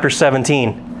 Matthew chapter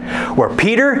 17. Where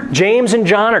Peter, James, and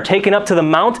John are taken up to the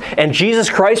mount, and Jesus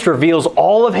Christ reveals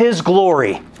all of His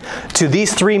glory to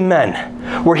these three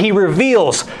men. Where He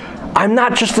reveals, I'm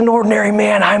not just an ordinary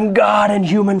man, I'm God in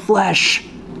human flesh.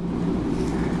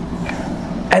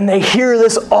 And they hear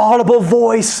this audible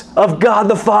voice of God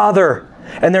the Father.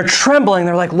 And they're trembling.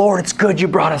 They're like, Lord, it's good you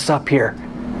brought us up here.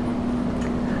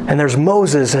 And there's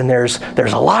Moses and there's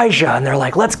Elijah, and they're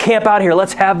like, let's camp out here.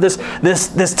 Let's have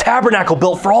this tabernacle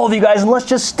built for all of you guys, and let's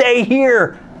just stay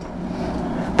here.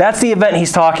 That's the event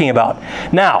he's talking about.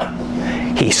 Now,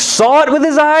 he saw it with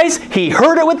his eyes. He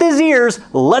heard it with his ears.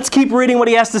 Let's keep reading what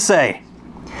he has to say.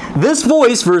 This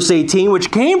voice, verse 18,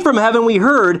 which came from heaven we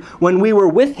heard when we were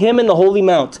with him in the holy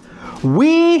mount.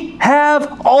 We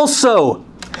have also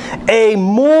a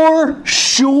more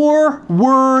sure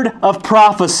word of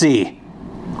prophecy,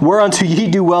 whereunto ye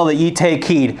do well that ye take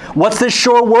heed. What's this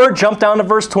sure word? Jump down to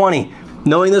verse 20.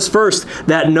 Knowing this first,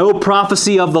 that no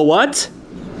prophecy of the what?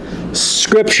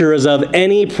 Scripture is of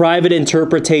any private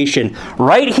interpretation.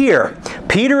 Right here,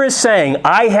 Peter is saying,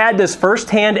 I had this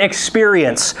firsthand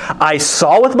experience. I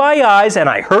saw with my eyes and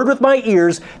I heard with my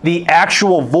ears the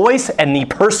actual voice and the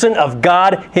person of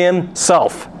God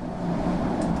Himself.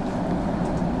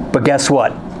 But guess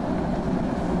what?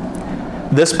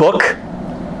 This book,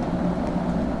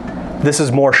 this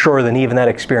is more sure than even that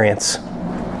experience.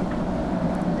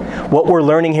 What we're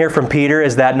learning here from Peter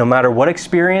is that no matter what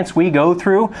experience we go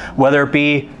through, whether it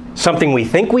be something we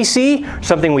think we see,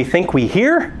 something we think we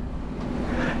hear,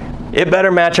 it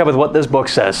better match up with what this book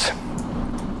says.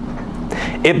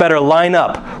 It better line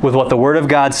up with what the Word of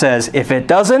God says. If it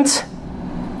doesn't,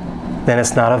 then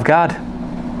it's not of God.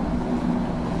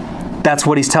 That's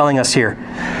what he's telling us here.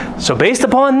 So based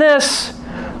upon this,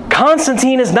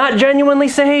 Constantine is not genuinely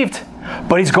saved,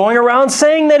 but he's going around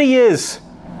saying that he is.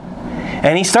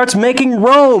 And he starts making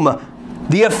Rome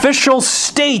the official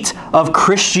state of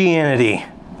Christianity.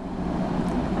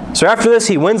 So after this,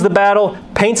 he wins the battle,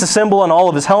 paints a symbol on all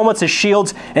of his helmets, his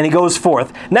shields, and he goes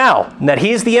forth. Now that he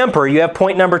is the emperor, you have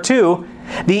point number 2,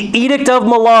 the Edict of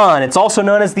Milan. It's also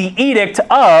known as the Edict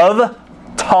of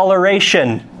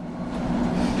Toleration.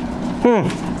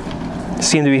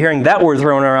 Seem to be hearing that word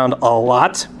thrown around a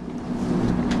lot.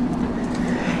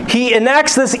 He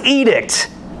enacts this edict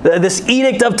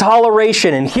of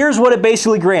toleration, and here's what it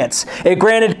basically grants. It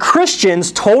granted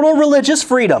Christians total religious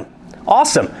freedom.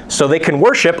 Awesome. So they can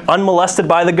worship unmolested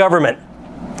by the government.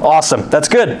 Awesome. That's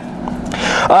good.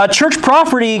 Church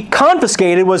property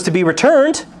confiscated was to be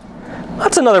returned.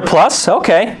 That's another plus.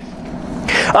 Okay.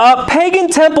 Pagan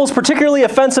temples, particularly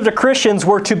offensive to Christians,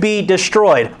 were to be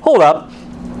destroyed. Hold up.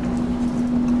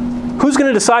 Who's going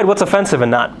to decide what's offensive and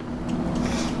not?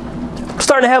 I'm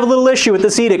starting to have a little issue with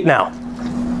this edict now.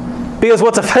 Because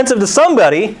what's offensive to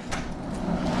somebody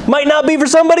might not be for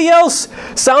somebody else.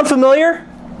 Sound familiar?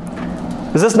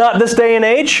 Is this not this day and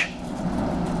age?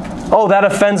 Oh, that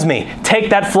offends me.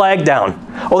 Take that flag down.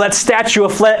 Oh, that statue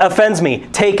offends me.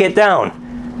 Take it down.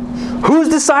 Who's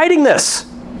deciding this?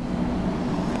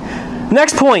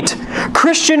 Next point.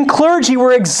 Christian clergy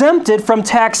were exempted from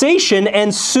taxation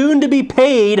and soon to be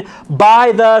paid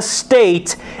by the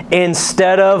state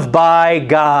instead of by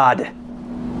God.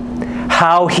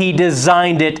 How He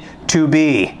designed it to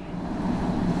be.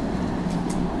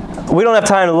 We don't have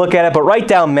time to look at it, but write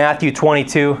down Matthew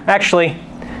 22. Actually,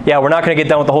 yeah, we're not going to get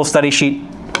done with the whole study sheet.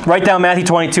 Write down Matthew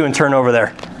 22 and turn over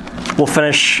there. We'll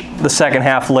finish the second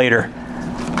half later.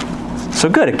 So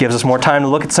good, it gives us more time to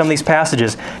look at some of these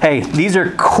passages. Hey, these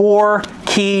are core,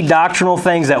 key doctrinal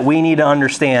things that we need to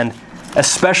understand,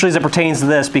 especially as it pertains to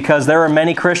this, because there are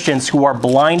many Christians who are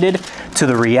blinded to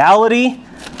the reality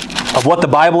of what the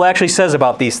Bible actually says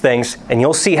about these things, and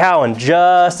you'll see how in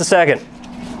just a second.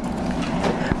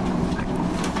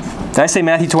 Did I say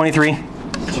Matthew 23?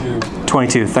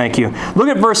 22, thank you. Look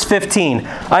at verse 15.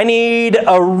 I need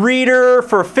a reader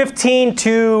for 15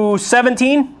 to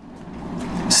 17.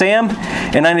 Sam,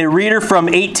 and I need a reader from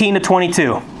 18 to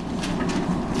 22.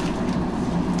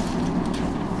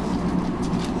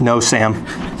 No, Sam.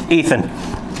 Ethan.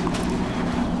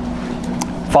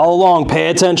 Follow along, pay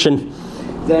attention.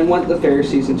 Then went the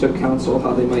Pharisees and took counsel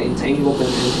how they might entangle him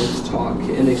in his talk.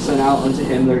 And they sent out unto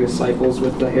him their disciples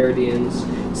with the Herodians,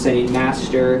 saying,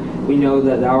 Master, we know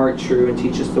that thou art true, and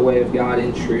teachest the way of God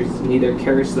in truth. Neither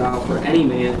carest thou for any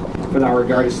man, for thou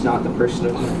regardest not the person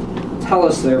of men. Tell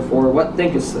us, therefore, what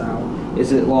thinkest thou?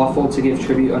 Is it lawful to give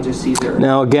tribute unto Caesar?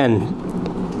 Now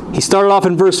again, he started off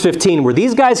in verse 15. Were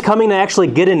these guys coming to actually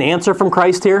get an answer from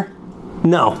Christ here?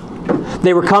 No.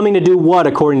 They were coming to do what,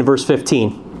 according to verse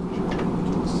 15?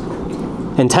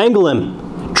 Entangle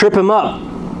him, trip him up,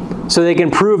 so they can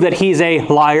prove that he's a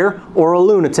liar or a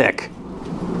lunatic.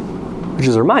 Which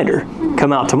is a reminder,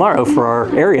 come out tomorrow for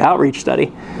our area outreach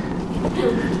study.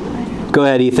 Go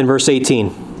ahead, Ethan, verse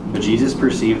 18. But Jesus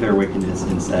perceived their wickedness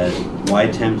and said, Why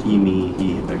tempt ye me,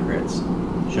 ye hypocrites?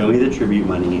 Show me the tribute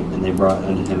money. And they brought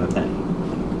unto him a penny.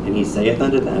 And he saith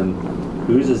unto them,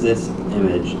 Whose is this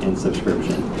image and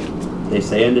subscription? They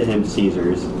say unto him,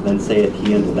 Caesar's. Then saith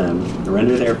he unto them,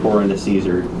 Render therefore unto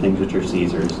Caesar things which are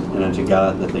Caesar's, and unto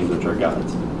God the things which are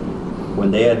God's.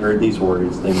 When they had heard these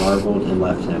words, they marveled and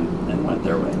left him and went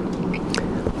their way.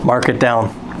 Mark it down.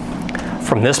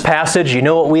 From this passage, you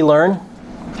know what we learn?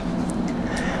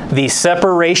 The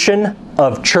separation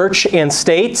of church and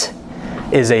state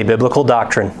is a biblical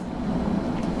doctrine.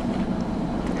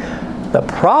 The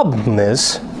problem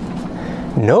is,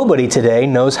 nobody today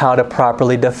knows how to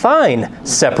properly define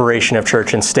separation of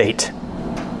church and state.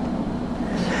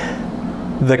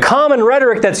 The common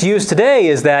rhetoric that's used today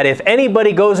is that if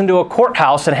anybody goes into a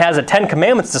courthouse and has a Ten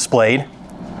Commandments displayed,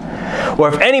 or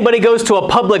if anybody goes to a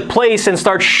public place and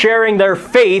starts sharing their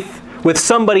faith with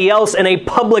somebody else in a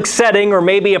public setting or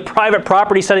maybe a private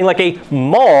property setting like a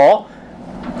mall,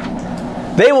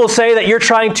 they will say that you're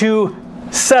trying to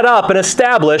set up and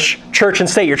establish church and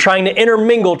state. You're trying to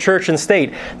intermingle church and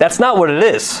state. That's not what it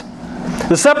is.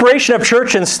 The separation of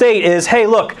church and state is, hey,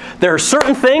 look, there are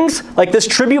certain things, like this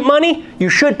tribute money, you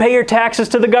should pay your taxes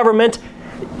to the government.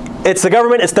 It's the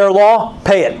government, it's their law,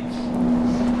 pay it.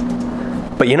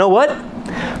 But you know what?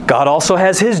 God also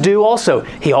has His due also.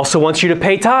 He also wants you to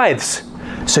pay tithes.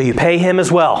 So you pay Him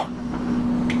as well.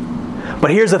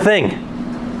 But here's the thing.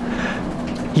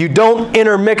 You don't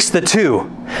intermix the two.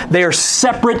 They are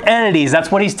separate entities.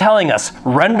 That's what He's telling us.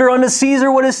 Render unto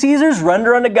Caesar what is Caesar's.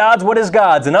 Render unto God's what is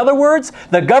God's. In other words,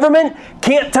 the government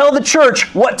can't tell the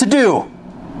church what to do.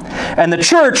 And the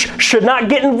church should not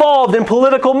get involved in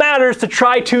political matters to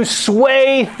try to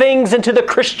sway things into the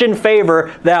Christian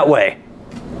favor that way.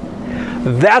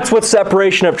 That's what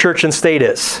separation of church and state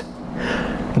is.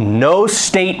 No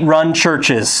state-run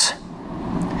churches.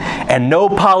 And no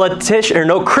politician or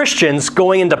no Christians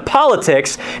going into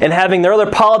politics and having their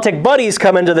other politic buddies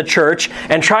come into the church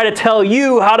and try to tell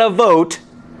you how to vote.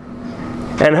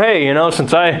 And hey,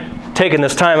 since I've taken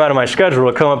this time out of my schedule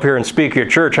to come up here and speak at your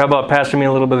church, how about passing me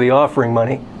a little bit of the offering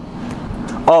money?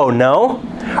 Oh, no?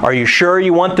 Are you sure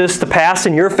you want this to pass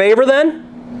in your favor then?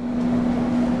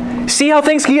 See how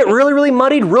things can get really, really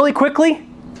muddied really quickly?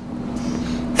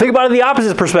 Think about it in the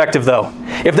opposite perspective, though.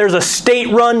 if there's a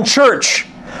state-run church,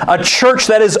 a church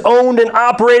that is owned and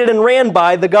operated and ran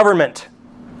by the government.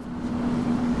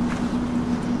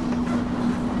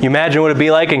 You imagine what it'd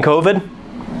be like in COVID?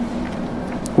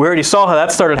 We already saw how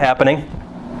that started happening.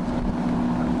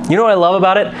 You know what I love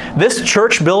about it? This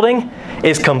church building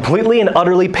is completely and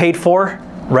utterly paid for,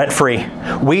 rent-free.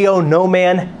 We owe no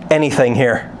man anything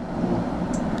here.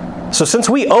 So since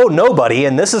we owe nobody,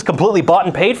 and this is completely bought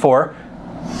and paid for,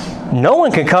 no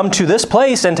one can come to this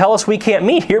place and tell us we can't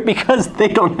meet here because they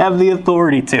don't have the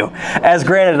authority to, as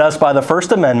granted us by the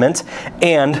First Amendment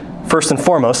and, first and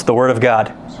foremost, the Word of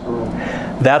God.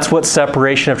 That's what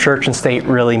separation of church and state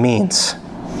really means.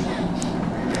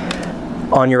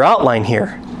 On your outline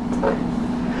here,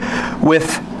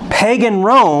 with pagan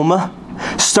Rome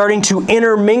starting to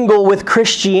intermingle with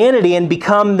Christianity and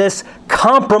become this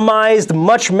compromised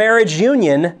much marriage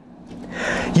union,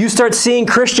 you start seeing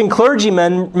Christian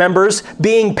clergymen members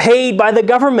being paid by the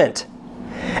government.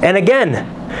 And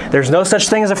again, there's no such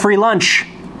thing as a free lunch.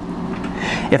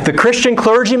 If the Christian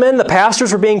clergymen, the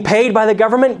pastors, were being paid by the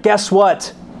government, guess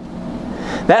what?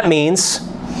 That means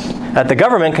that the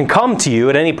government can come to you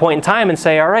at any point in time and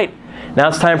say, all right, now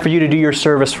it's time for you to do your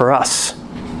service for us.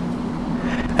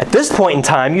 At this point in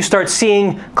time, you start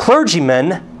seeing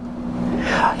clergymen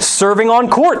serving on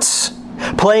courts,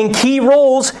 playing key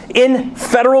roles in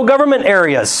federal government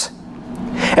areas.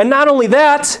 And not only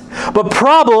that, but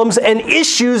problems and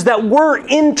issues that were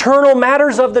internal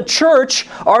matters of the church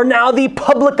are now the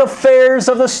public affairs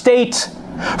of the state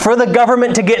for the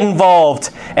government to get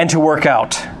involved and to work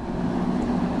out.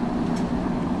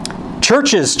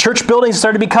 Church buildings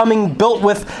started becoming built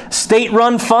with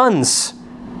state-run funds.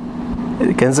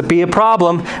 It ends up being a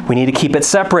problem. We need to keep it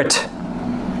separate.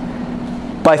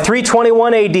 By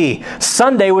 321 AD,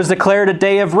 Sunday was declared a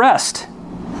day of rest.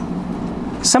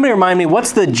 Somebody remind me,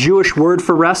 what's the Jewish word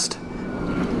for rest?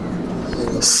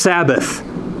 Sabbath.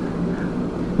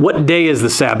 What day is the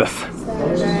Sabbath?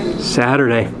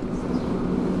 Saturday.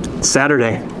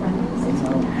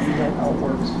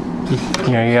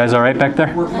 You guys all right back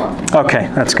there?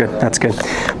 Okay, that's good.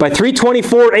 By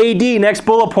 324 AD, next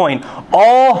bullet point,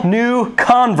 all new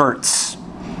converts.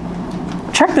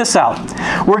 Check this out.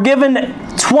 We're given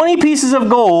 20 pieces of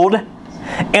gold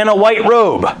and a white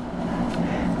robe.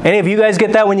 Any of you guys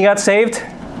get that when you got saved?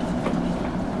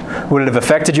 Would it have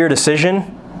affected your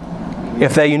decision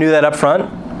if you knew that up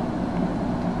front?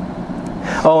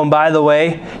 Oh, and by the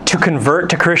way, to convert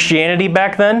to Christianity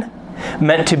back then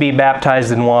meant to be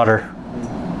baptized in water.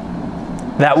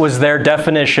 That was their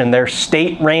definition, their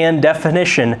state-ran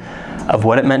definition of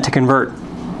what it meant to convert.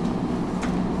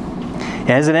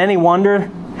 And is it any wonder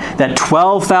that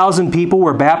 12,000 people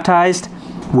were baptized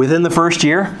within the first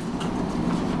year?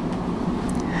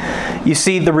 You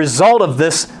see, the result of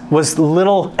this was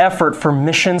little effort for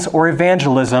missions or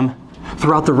evangelism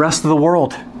throughout the rest of the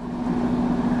world.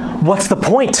 What's the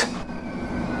point?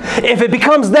 If it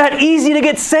becomes that easy to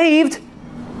get saved,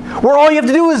 where all you have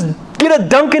to do is get a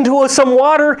dunk into some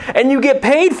water and you get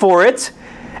paid for it,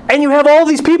 and you have all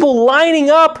these people lining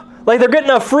up like they're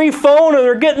getting a free phone or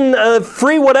they're getting a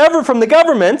free whatever from the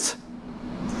government,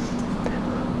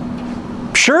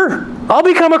 sure, I'll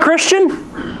become a Christian.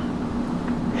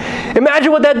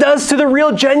 Imagine what that does to the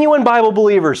real, genuine Bible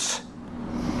believers.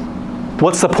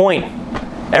 What's the point?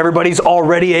 Everybody's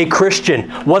already a Christian.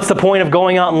 What's the point of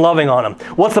going out and loving on them?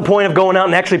 What's the point of going out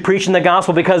and actually preaching the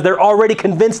gospel because they're already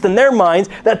convinced in their minds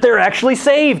that they're actually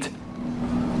saved?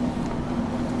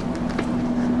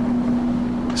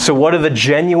 So what do the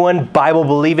genuine,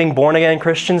 Bible-believing, born-again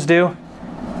Christians do?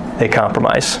 They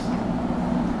compromise.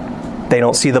 They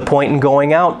don't see the point in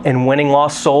going out and winning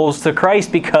lost souls to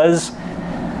Christ because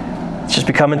it's just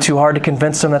becoming too hard to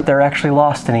convince them that they're actually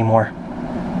lost anymore.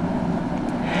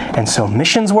 And so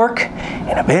missions work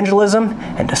and evangelism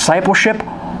and discipleship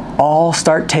all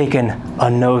start taking a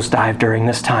nosedive during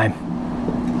this time.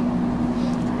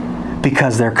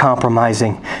 Because they're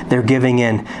compromising. They're giving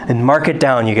in. And mark it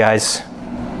down, you guys.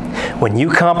 When you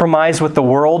compromise with the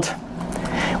world,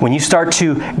 when you start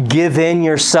to give in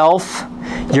yourself,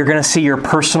 you're going to see your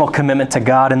personal commitment to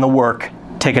God and the work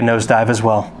take a nosedive as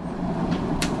well.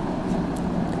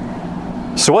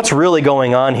 So what's really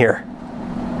going on here?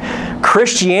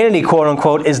 Christianity, quote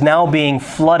unquote, is now being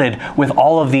flooded with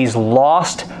all of these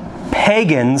lost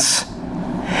pagans,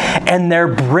 and they're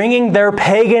bringing their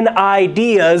pagan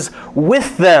ideas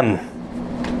with them.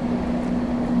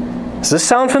 Does this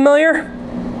sound familiar?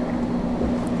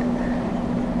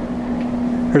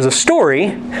 There's a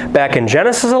story back in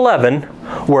Genesis 11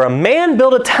 where a man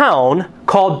built a town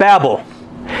called Babel.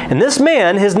 And this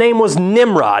man, his name was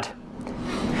Nimrod.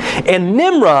 And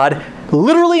Nimrod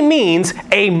literally means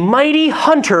a mighty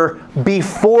hunter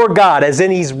before God, as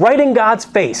in he's right in God's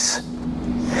face.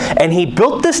 And he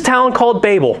built this town called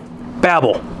Babel.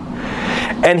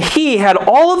 And he had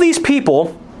all of these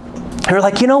people who are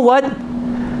like, you know what?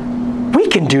 We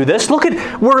can do this. Look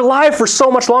we're alive for so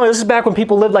much longer. This is back when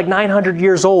people lived like 900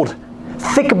 years old.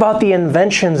 Think about the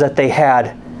inventions that they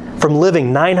had from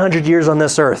living 900 years on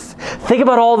this earth. Think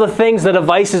about all the things, the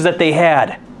devices that they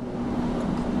had.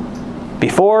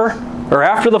 Before or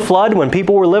after the flood, when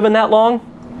people were living that long,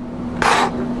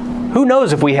 who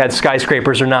knows if we had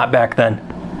skyscrapers or not back then?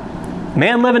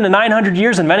 Man living to 900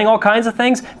 years, inventing all kinds of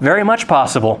things, very much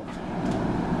possible.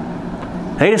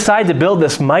 They decide to build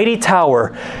this mighty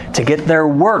tower to get their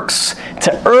works,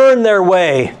 to earn their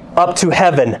way up to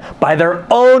heaven by their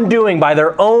own doing, by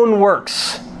their own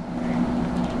works.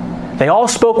 They all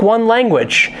spoke one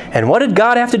language. And what did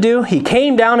God have to do? He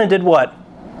came down and did what?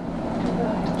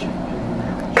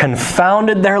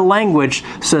 Confounded their language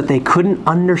so that they couldn't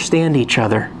understand each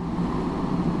other.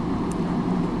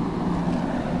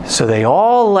 So they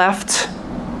all left,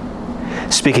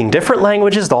 speaking different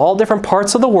languages to all different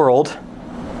parts of the world.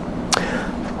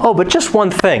 Oh, but just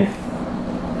one thing.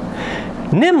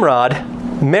 Nimrod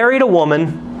married a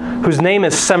woman whose name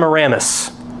is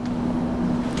Semiramis.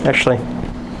 Actually,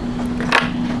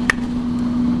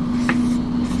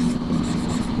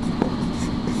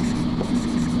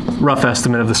 rough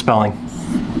estimate of the spelling.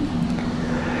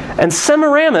 And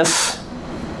Semiramis,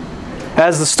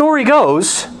 as the story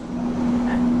goes,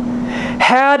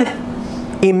 had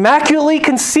immaculately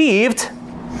conceived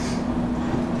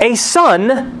a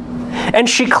son, and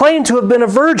she claimed to have been a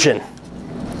virgin.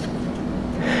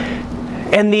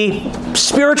 And the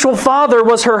spiritual father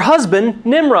was her husband,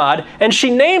 Nimrod, and she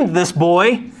named this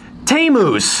boy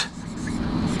Tammuz.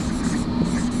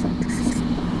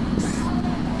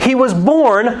 He was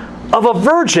born of a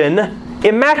virgin,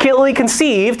 immaculately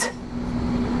conceived.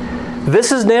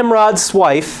 This is Nimrod's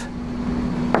wife,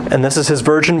 and this is his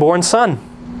virgin-born son.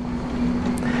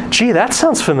 Gee, that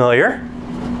sounds familiar.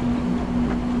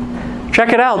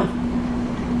 Check it out.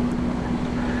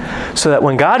 So that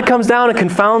when God comes down and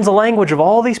confounds the language of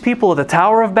all these people at the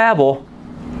Tower of Babel,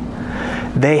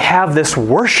 they have this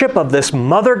worship of this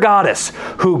mother goddess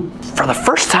who, for the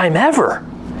first time ever,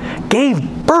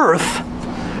 gave birth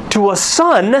to a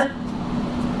son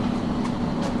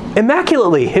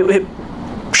immaculately.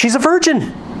 She's a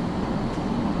virgin.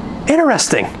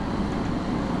 Interesting.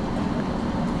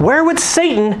 Where would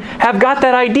Satan have got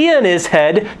that idea in his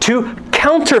head to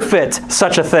counterfeit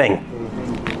such a thing?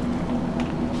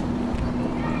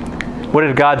 What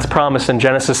did God promise in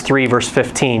Genesis 3, verse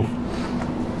 15?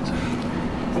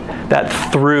 That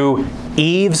through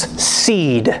Eve's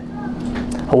seed,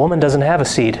 a woman doesn't have a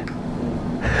seed.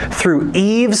 Through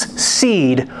Eve's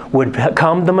seed would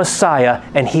come the Messiah,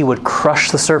 and he would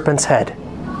crush the serpent's head.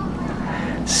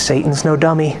 Satan's no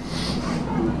dummy.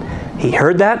 He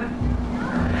heard that,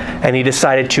 and he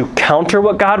decided to counter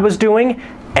what God was doing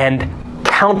and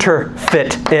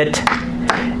counterfeit it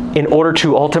in order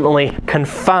to ultimately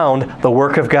confound the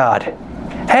work of God.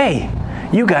 Hey,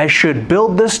 you guys should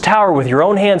build this tower with your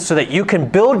own hands so that you can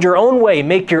build your own way,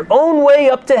 make your own way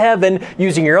up to heaven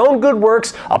using your own good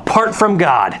works apart from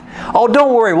God. Oh,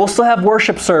 don't worry, we'll still have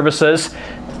worship services,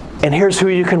 and here's who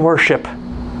you can worship.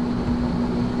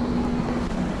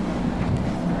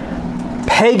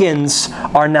 Pagans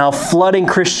are now flooding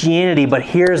Christianity, but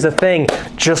here's the thing.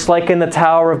 Just like in the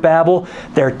Tower of Babel,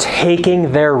 they're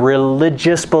taking their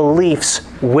religious beliefs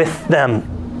with them.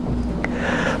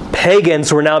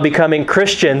 Pagans were now becoming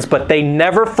Christians, but they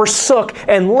never forsook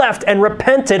and left and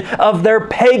repented of their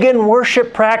pagan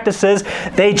worship practices.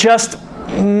 They just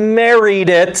married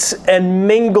it and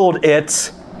mingled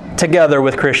it together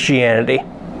with Christianity.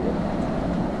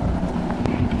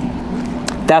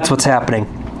 That's what's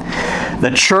happening. The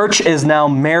church is now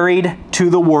married to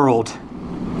the world.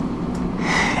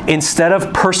 Instead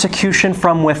of persecution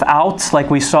from without,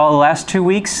 like we saw the last 2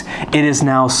 weeks, it is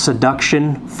now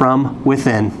seduction from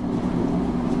within.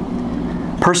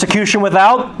 Persecution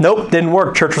without? Nope, didn't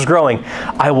work. Church was growing.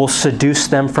 I will seduce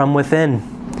them from within.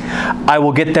 I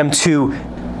will get them to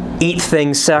eat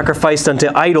things sacrificed unto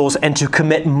idols and to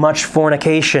commit much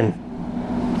fornication.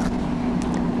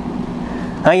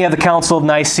 Now you have the Council of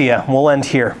Nicaea. We'll end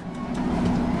here.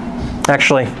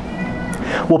 Actually,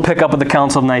 we'll pick up with the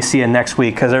Council of Nicaea next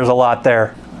week because there's a lot there.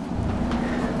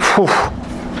 Whew.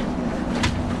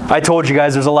 I told you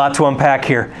guys there's a lot to unpack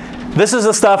here. This is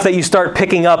the stuff that you start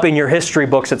picking up in your history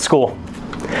books at school.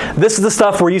 This is the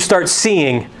stuff where you start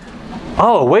seeing,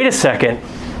 oh, wait a second.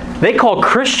 They call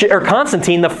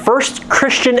Constantine the first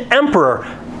Christian emperor.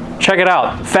 Check it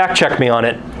out. Fact check me on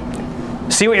it.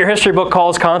 See what your history book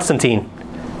calls Constantine,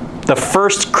 the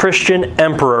first Christian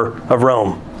emperor of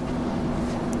Rome.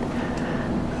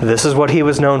 This is what he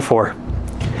was known for.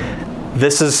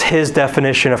 This is his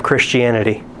definition of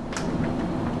Christianity.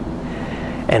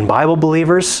 And Bible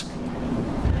believers,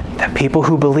 that people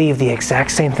who believe the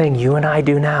exact same thing you and I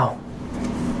do now,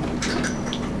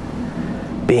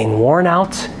 being worn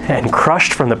out and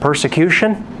crushed from the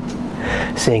persecution,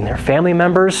 seeing their family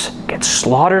members get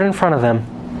slaughtered in front of them,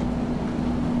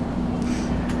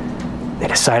 they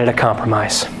decided to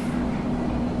compromise.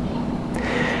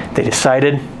 They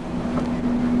decided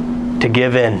to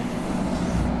give in.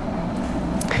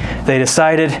 They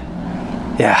decided,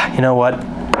 yeah, you know what?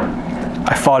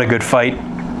 I fought a good fight.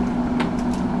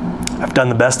 I've done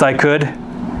the best I could.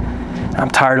 I'm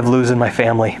tired of losing my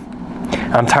family.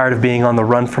 I'm tired of being on the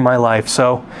run for my life,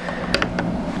 so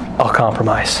I'll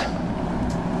compromise.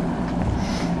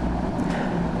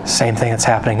 Same thing that's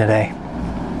happening today.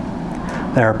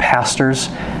 There are pastors,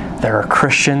 there are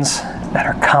Christians that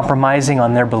are compromising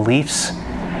on their beliefs,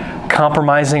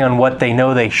 compromising on what they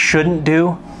know they shouldn't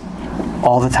do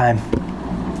all the time.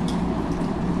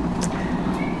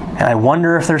 And I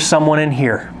wonder if there's someone in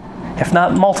here, if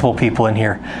not multiple people in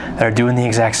here, that are doing the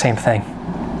exact same thing.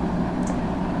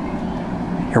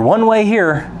 You're one way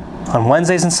here on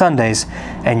Wednesdays and Sundays,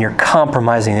 and you're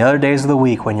compromising the other days of the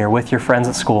week when you're with your friends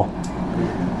at school,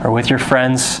 or with your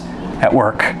friends at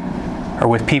work, or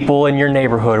with people in your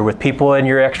neighborhood, or with people in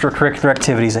your extracurricular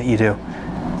activities that you do.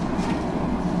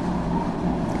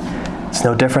 It's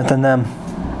no different than them.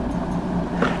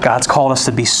 God's called us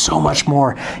to be so much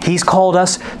more. He's called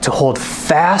us to hold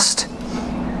fast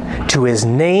to His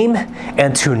name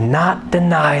and to not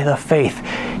deny the faith.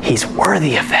 He's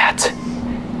worthy of that.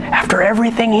 After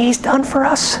everything He's done for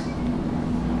us,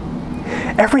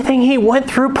 everything He went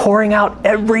through, pouring out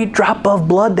every drop of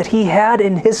blood that He had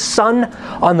in His Son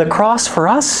on the cross for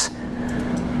us,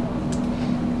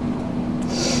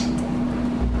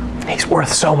 He's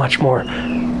worth so much more.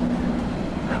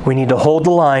 We need to hold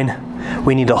the line.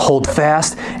 We need to hold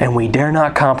fast, and we dare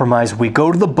not compromise. We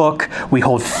go to the book. We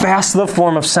hold fast to the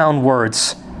form of sound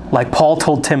words, like Paul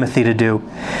told Timothy to do.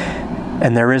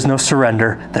 And there is no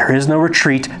surrender. There is no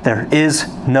retreat. There is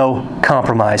no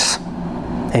compromise.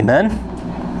 Amen?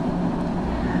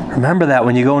 Remember that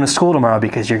when you go into school tomorrow,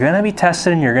 because you're going to be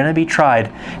tested and you're going to be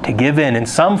tried to give in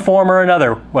some form or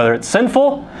another, whether it's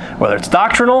sinful, whether it's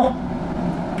doctrinal,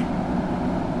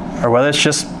 or whether it's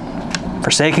just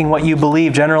forsaking what you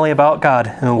believe generally about God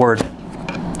and the Word.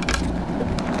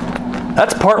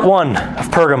 That's part 1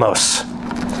 of Pergamos.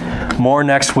 More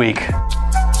next week.